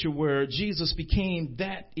Scripture where Jesus became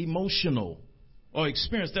that emotional or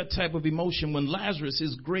experienced that type of emotion when Lazarus,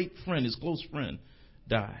 his great friend, his close friend,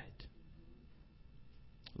 died.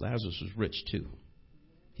 Lazarus was rich too.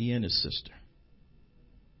 He and his sister.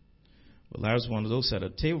 Well, Lazarus was one of those sat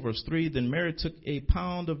at the table. Verse 3, then Mary took a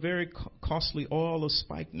pound of very costly oil of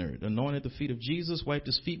spikenard, anointed the feet of Jesus, wiped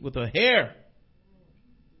his feet with her hair.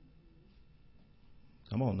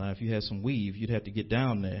 Come on now, if you had some weave, you'd have to get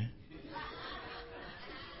down there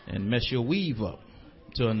and mess your weave up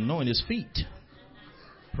to anoint his feet.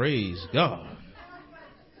 Praise God.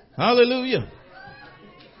 Hallelujah.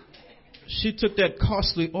 She took that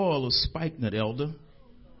costly oil of spikenard, elder.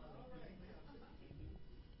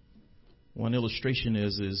 One illustration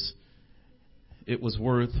is it was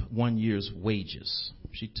worth 1 year's wages.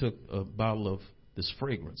 She took a bottle of this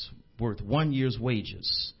fragrance worth 1 year's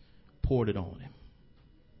wages, poured it on him.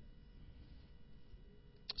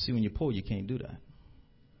 See, when you're poor, you can't do that.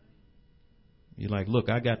 You're like, look,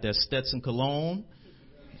 I got that Stetson cologne,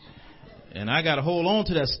 and I got to hold on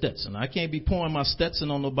to that Stetson. I can't be pouring my Stetson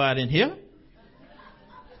on nobody in here.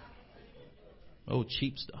 Oh,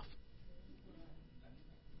 cheap stuff.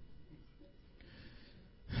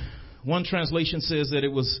 One translation says that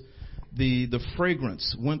it was the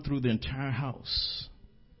fragrance went through the entire house.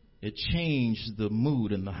 It changed the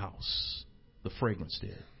mood in the house. The fragrance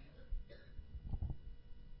did.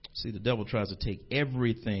 See, the devil tries to take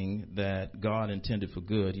everything that God intended for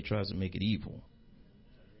good. He tries to make it evil.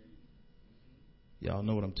 Y'all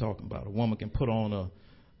know what I'm talking about. A woman can put on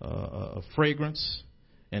a fragrance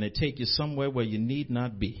and it take you somewhere where you need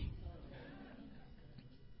not be.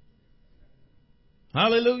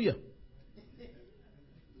 Hallelujah.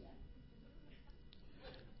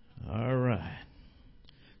 All right.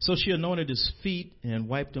 So she anointed his feet and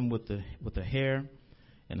wiped them with the hair,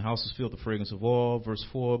 and the house was filled with the fragrance of oil. Verse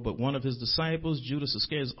 4, but one of his disciples, Judas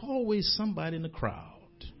Iscariot, is always somebody in the crowd.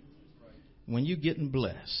 When you're getting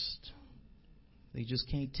blessed, they just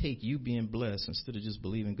can't take you being blessed instead of just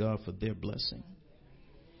believing God for their blessing.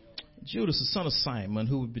 Judas, the son of Simon,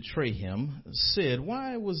 who would betray him, said,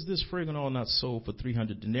 why was this fragrant oil not sold for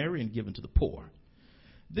 300 denarii and given to the poor?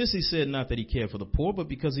 This he said not that he cared for the poor, but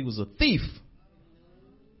because he was a thief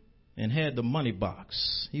and had the money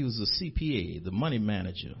box. He was a CPA, the money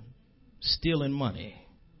manager, stealing money.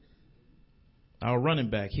 Our running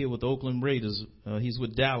back here with the Oakland Raiders, he's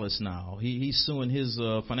with Dallas now. He's suing his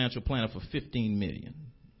financial planner for $15 million.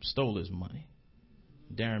 Stole his money.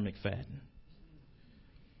 Darren McFadden.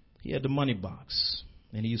 He had the money box,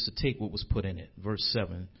 and he used to take what was put in it. Verse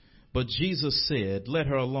 7. But Jesus said, let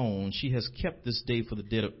her alone. She has kept this day for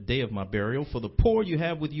the day of my burial. For the poor you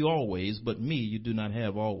have with you always, but me you do not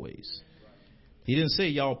have always. He didn't say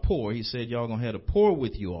y'all poor. He said y'all going to have the poor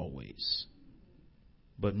with you always.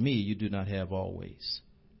 But me you do not have always.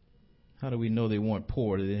 How do we know they weren't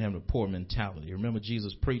poor? They didn't have a poor mentality. Remember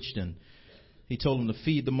Jesus preached and he told them to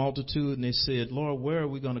feed the multitude. And they said, Lord, where are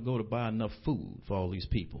we going to go to buy enough food for all these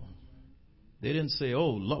people? They didn't say,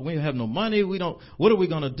 oh, Lord, we don't have no money. What are we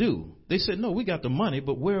going to do? They said, no, we got the money,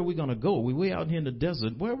 but where are we going to go? We're way out here in the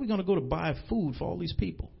desert. Where are we going to go to buy food for all these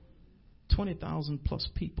people? 20,000 plus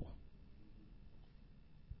people.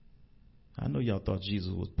 I know y'all thought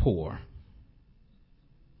Jesus was poor,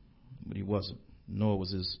 but he wasn't, nor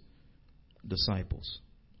was his disciples.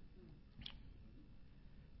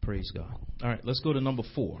 Praise God. All right, let's go to number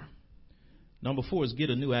 4. Number 4 is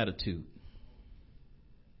get a new attitude.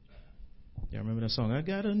 Y'all remember that song? I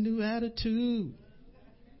got a new attitude.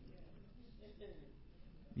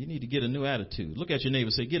 You need to get a new attitude. Look at your neighbor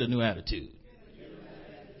and say, get a new attitude.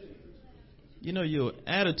 You know, your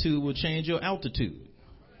attitude will change your altitude.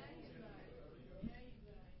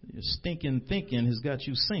 Your stinking thinking has got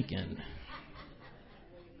you sinking.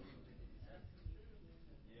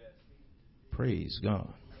 Praise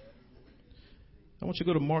God. I want you to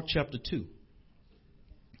go to Mark chapter 2.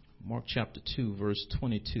 Mark chapter 2, verse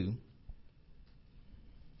 22.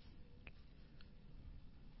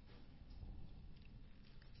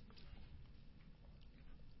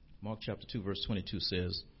 Mark chapter 2, verse 22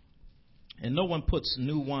 says, and no one puts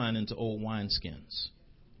new wine into old wineskins,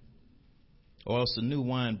 or else the new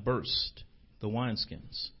wine burst the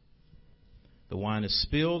wineskins. The wine is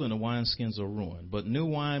spilled and the wineskins are ruined. But new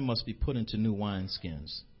wine must be put into new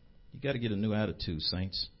wineskins. You got to get a new attitude,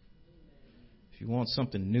 saints. If you want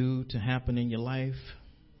something new to happen in your life,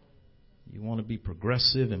 you want to be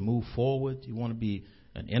progressive and move forward, you want to be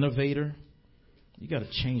an innovator, you got to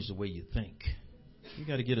change the way you think. You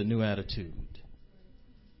got to get a new attitude.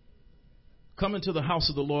 Come into the house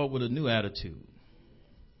of the Lord with a new attitude.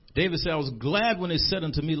 David said, I was glad when they said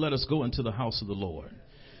unto me, let us go into the house of the Lord.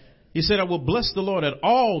 He said, I will bless the Lord at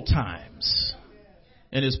all times,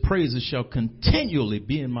 and his praises shall continually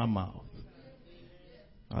be in my mouth.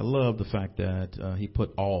 I love the fact that he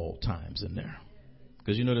put all times in there.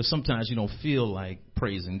 Because, you know, there's sometimes you don't feel like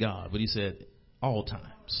praising God. But he said, all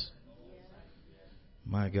times.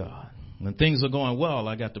 My God. When things are going well,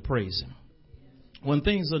 I got to praise him. When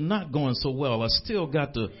things are not going so well, I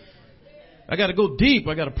got to go deep.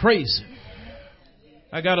 I got to praise him.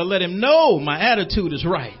 I got to let him know my attitude is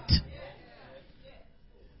right.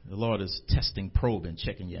 The Lord is testing, probing,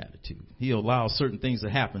 checking your attitude. He'll allow certain things to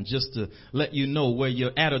happen just to let you know where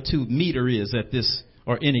your attitude meter is at this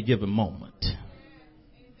or any given moment.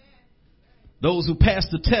 Those who pass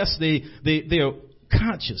the test, they're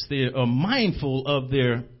conscious. They are mindful of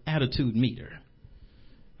their attitude meter.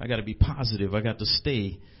 I got to be positive. I got to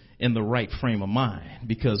stay in the right frame of mind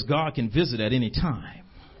because God can visit at any time.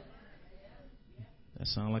 That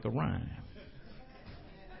sounds like a rhyme.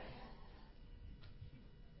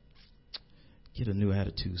 Get a new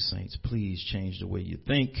attitude, saints. Please change the way you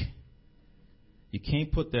think. You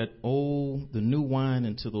can't put the new wine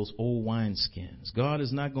into those old wineskins. God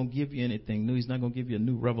is not going to give you anything new. He's not going to give you a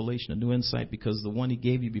new revelation, a new insight, because the one he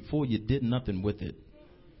gave you before, you did nothing with it.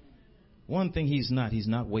 One thing he's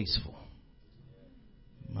not wasteful.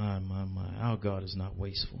 My. Our God is not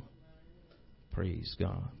wasteful. Praise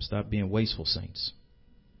God. Stop being wasteful, saints.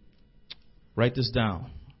 Write this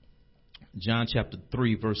down. John chapter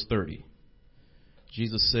 3, verse 30.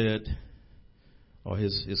 Jesus said, or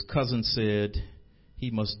his cousin said,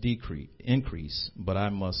 he must increase, but I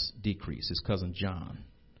must decrease. His cousin John,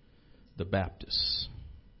 the Baptist,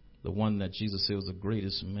 the one that Jesus said was the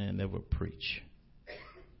greatest man ever preach.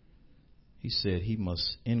 He said he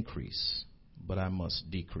must increase, but I must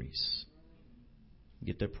decrease.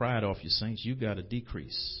 Get that pride off you, saints. You got to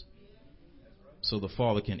decrease so the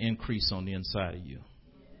Father can increase on the inside of you.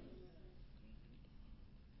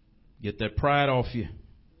 Get that pride off you.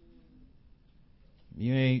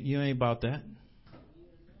 You ain't about that.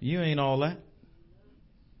 You ain't all that.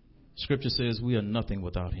 Scripture says we are nothing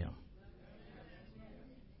without him.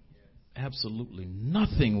 absolutely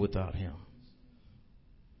nothing without him.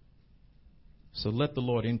 So let the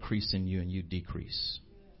Lord increase in you and you decrease.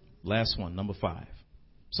 Last one, number 5.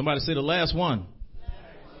 Somebody say the last one.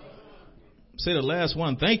 Say the last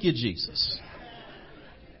one. Thank you, Jesus.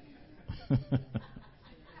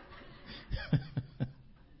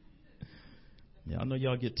 Yeah, I know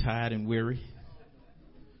y'all get tired and weary.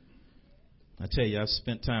 I tell you, I've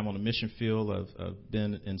spent time on the mission field. I've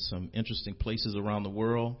been in some interesting places around the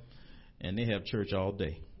world, and they have church all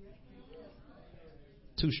day.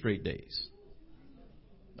 2 straight days.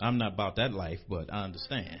 I'm not about that life, but I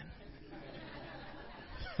understand.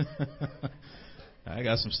 I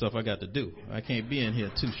got some stuff I got to do. I can't be in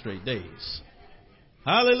here 2 straight days.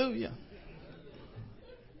 Hallelujah.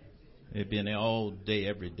 They've been there all day,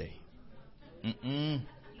 every day. I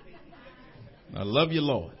love you,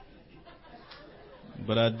 Lord.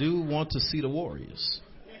 But I do want to see the Warriors.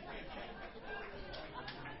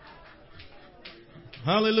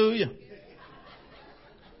 Hallelujah.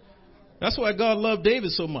 That's why God loved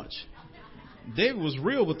David so much. David was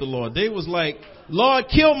real with the Lord. David was like, Lord,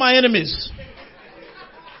 kill my enemies.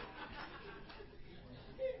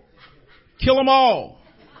 Kill them all.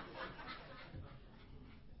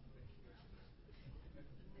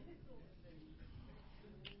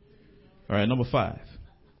 All right, number 5.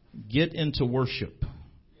 Get into worship.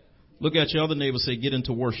 Look at your other neighbor, say, get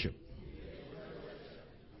into worship.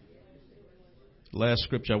 Last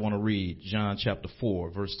scripture I want to read, John chapter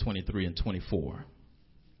 4, verse 23 and 24.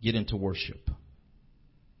 Get into worship.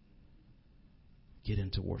 Get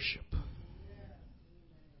into worship.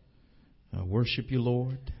 I worship you,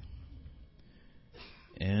 Lord,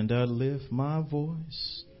 and I lift my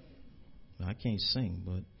voice. I can't sing,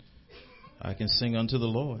 but I can sing unto the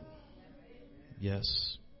Lord.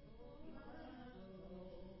 Yes.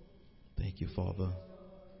 Thank you, Father.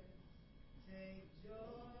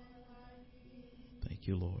 Thank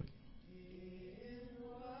you, Lord.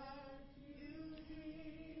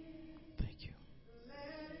 Thank you.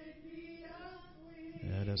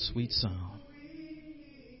 Yeah, that sweet sound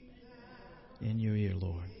in your ear,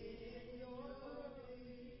 Lord.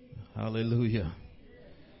 Hallelujah.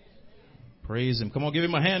 Praise him. Come on, give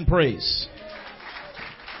him a hand praise.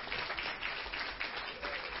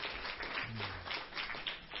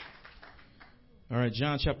 All right,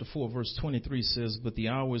 John chapter 4, verse 23 says, but the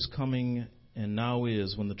hour is coming, and now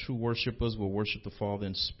is, when the true worshipers will worship the Father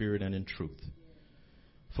in spirit and in truth.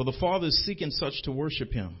 For the Father is seeking such to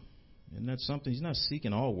worship him. Isn't that something? He's not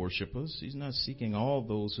seeking all worshipers. He's not seeking all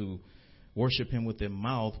those who worship him with their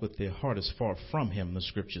mouth, but their heart is far from him, the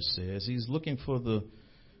scripture says. He's looking for the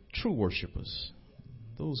true worshipers,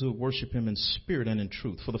 those who worship him in spirit and in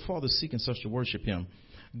truth. For the Father is seeking such to worship him.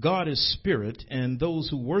 God is spirit, and those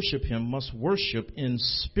who worship him must worship in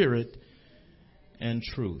spirit and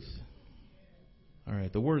truth. All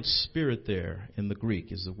right, the word spirit there in the Greek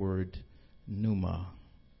is the word pneuma,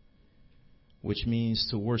 which means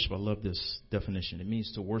to worship. I love this definition. It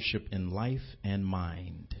means to worship in life and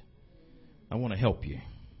mind. I want to help you.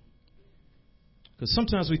 Because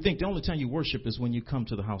sometimes we think the only time you worship is when you come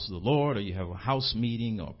to the house of the Lord, or you have a house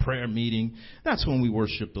meeting or a prayer meeting. That's when we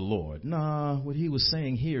worship the Lord. Nah, what he was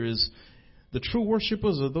saying here is the true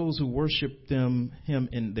worshipers are those who worship him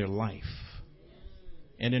in their life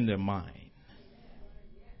and in their mind.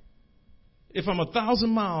 If I'm 1,000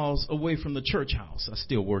 miles away from the church house, I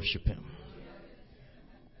still worship him.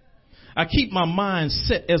 I keep my mind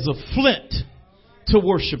set as a flint to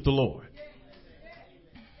worship the Lord.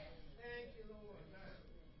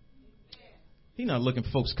 He's not looking for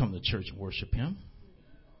folks to come to church and worship him.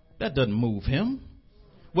 That doesn't move him.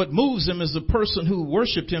 What moves him is the person who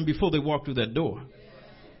worshiped him before they walked through that door.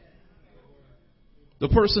 The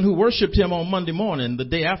person who worshiped him on Monday morning, the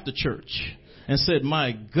day after church, and said,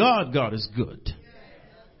 my God, God is good.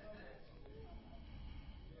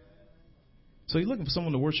 So you're looking for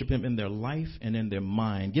someone to worship him in their life and in their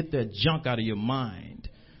mind. Get that junk out of your mind,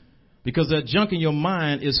 because that junk in your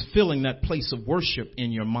mind is filling that place of worship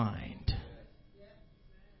in your mind.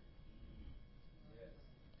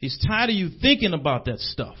 He's tired of you thinking about that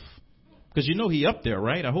stuff, because you know he's up there,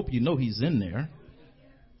 right? I hope you know he's in there.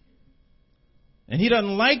 And he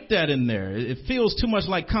doesn't like that in there. It feels too much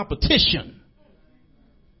like competition.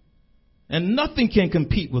 And nothing can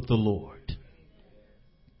compete with the Lord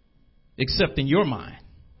except in your mind.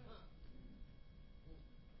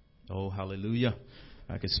 Oh, hallelujah.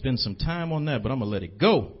 I could spend some time on that, but I'm going to let it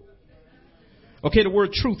go. Okay, the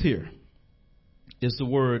word truth here is the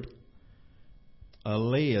word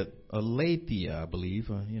aletheia, I believe.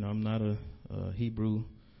 I'm not a Hebrew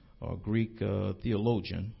or Greek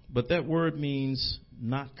theologian, but that word means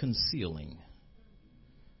not concealing.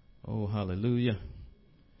 Oh, hallelujah.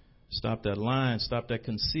 Stop that lying. Stop that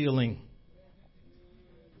concealing.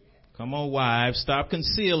 Come on, wives. Stop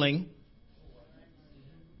concealing.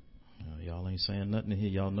 Oh, y'all ain't saying nothing here.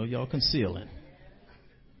 Y'all know y'all concealing.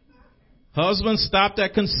 Husbands, stop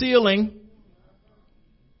that concealing.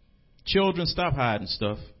 Children, stop hiding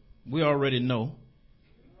stuff. We already know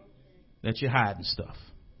that you're hiding stuff.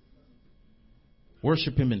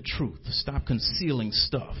 Worship him in truth. Stop concealing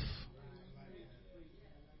stuff.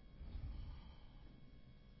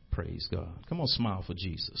 Praise God. Come on, smile for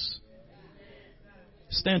Jesus.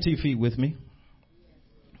 Stand to your feet with me.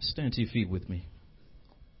 Stand to your feet with me.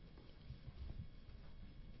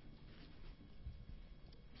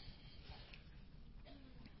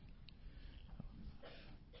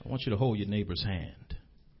 I want you to hold your neighbor's hand.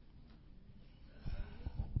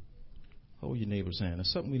 Hold your neighbor's hand.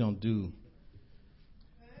 It's something we don't do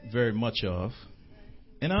very much of.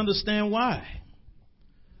 And I understand why.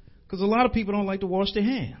 Because a lot of people don't like to wash their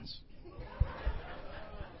hands.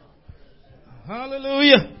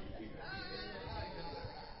 Hallelujah.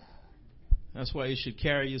 That's why you should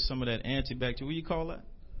carry you some of that antibacterial. What do you call that?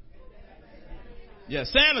 Yeah,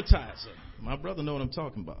 sanitizer. My brother know what I'm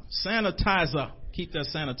talking about. Sanitizer. Keep that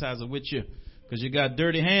sanitizer with you. Because you got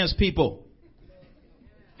dirty hands, people.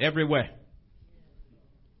 Everywhere.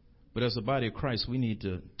 But as the body of Christ, we need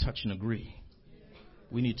to touch and agree.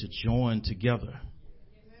 We need to join together.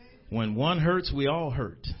 When one hurts, we all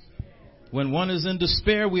hurt. When one is in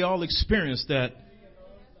despair, we all experience that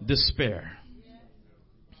despair.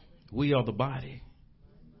 We are the body.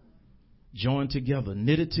 Joined together,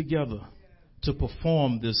 knitted together to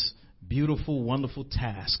perform this beautiful, wonderful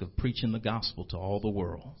task of preaching the gospel to all the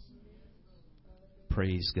world.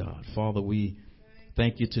 Praise God. Father, we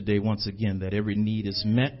thank you today once again that every need is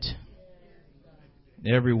met.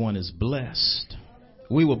 Everyone is blessed.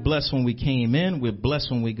 We were blessed when we came in. We're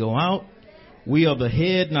blessed when we go out. We are the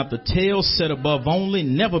head, not the tail, set above only,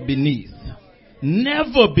 never beneath.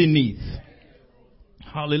 Never beneath.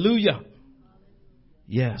 Hallelujah.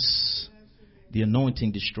 Yes. The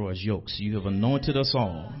anointing destroys yokes. You have anointed us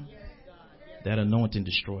all. That anointing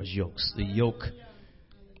destroys yokes. The yoke,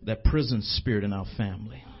 that prison spirit in our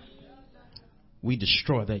family. We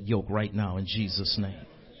destroy that yoke right now in Jesus' name.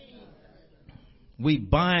 We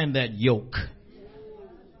bind that yoke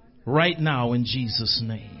right now in Jesus'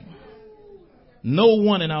 name. No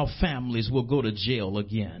one in our families will go to jail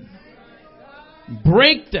again.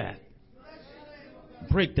 Break that.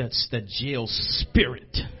 Break that jail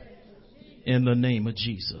spirit in the name of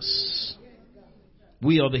Jesus.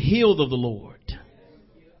 We are the healed of the Lord.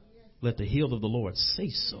 Let the healed of the Lord say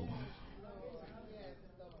so.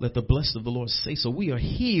 Let the blessed of the Lord say so. We are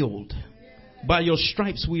healed. By your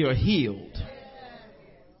stripes we are healed.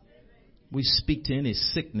 We speak to any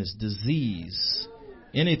sickness, disease,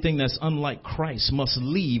 anything that's unlike Christ must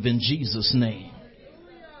leave in Jesus' name.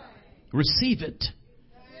 Receive it.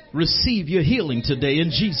 Receive your healing today in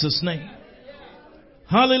Jesus' name.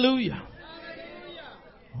 Hallelujah.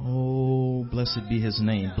 Oh, blessed be his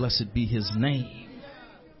name. Blessed be his name.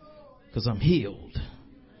 Because I'm healed.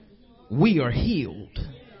 We are healed.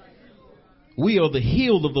 We are the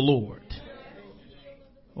healed of the Lord.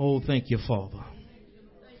 Oh, thank you, Father.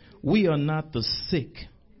 We are not the sick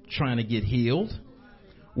trying to get healed.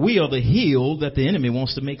 We are the healed that the enemy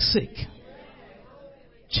wants to make sick.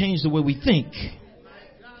 Change the way we think.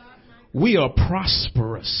 We are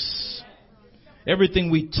prosperous.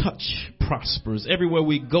 Everything we touch prospers. Everywhere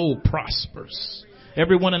we go prospers.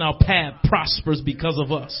 Everyone in our path prospers because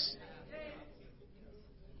of us.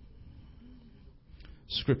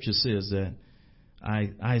 Scripture says that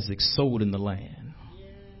Isaac sowed in the land.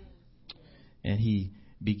 And he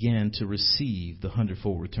began to receive the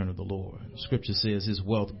 100-fold return of the Lord. Scripture says his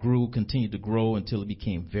wealth grew, continued to grow until he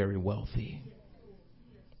became very wealthy.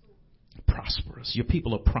 Prosperous. Your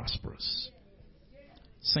people are prosperous.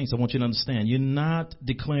 Saints, I want you to understand, you're not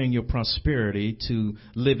declaring your prosperity to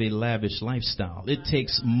live a lavish lifestyle. It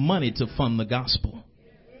takes money to fund the gospel.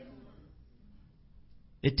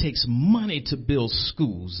 It takes money to build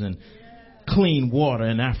schools and clean water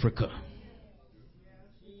in Africa.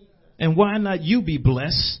 And why not you be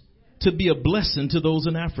blessed to be a blessing to those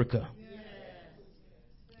in Africa?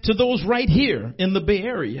 To those right here in the Bay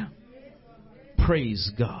Area.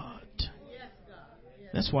 Praise God.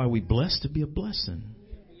 That's why we're blessed to be a blessing.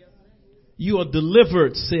 You are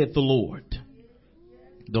delivered, saith the Lord.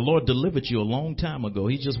 The Lord delivered you a long time ago.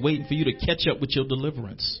 He's just waiting for you to catch up with your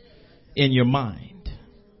deliverance in your mind.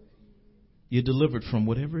 You're delivered from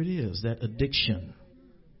whatever it is, that addiction.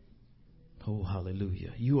 Oh,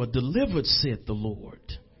 hallelujah. You are delivered, saith the Lord.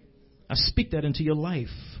 I speak that into your life.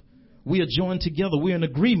 We are joined together. We're in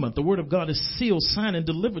agreement. The word of God is sealed, signed, and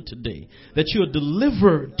delivered today. That you are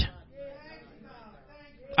delivered.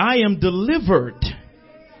 I am delivered.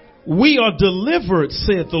 We are delivered,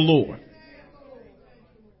 saith the Lord.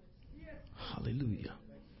 Hallelujah.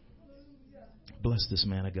 Bless this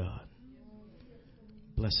man of God.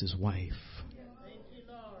 Bless his wife.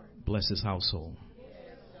 Bless his household.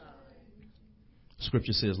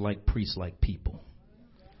 Scripture says, like priests, like people.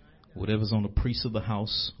 Whatever's on the priest of the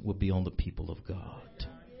house will be on the people of God.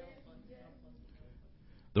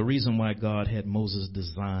 The reason why God had Moses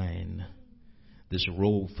design this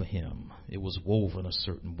robe for him, it was woven a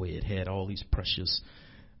certain way. It had all these precious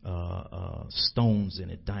stones in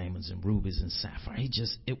it, diamonds and rubies and sapphire.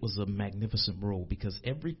 It was a magnificent robe, because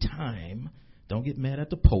every time, don't get mad at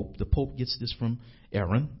the Pope gets this from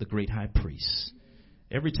Aaron, the great high priest.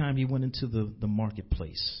 Every time he went into the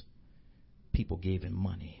marketplace, people gave him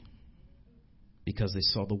money because they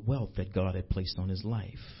saw the wealth that God had placed on his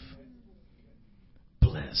life.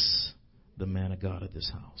 Bless the man of God of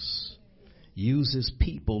this house. Use his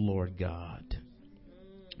people, Lord God,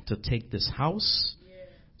 to take this house,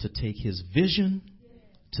 to take his vision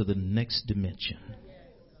to the next dimension.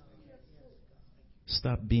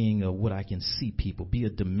 Stop being a what I can see people. Be a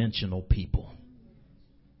dimensional people.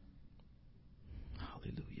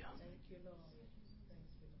 Hallelujah.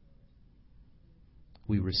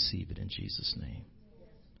 We receive it in Jesus' name.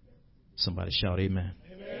 Somebody shout amen.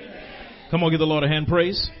 Amen. Come on, give the Lord a hand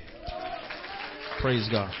praise. Praise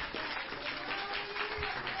God.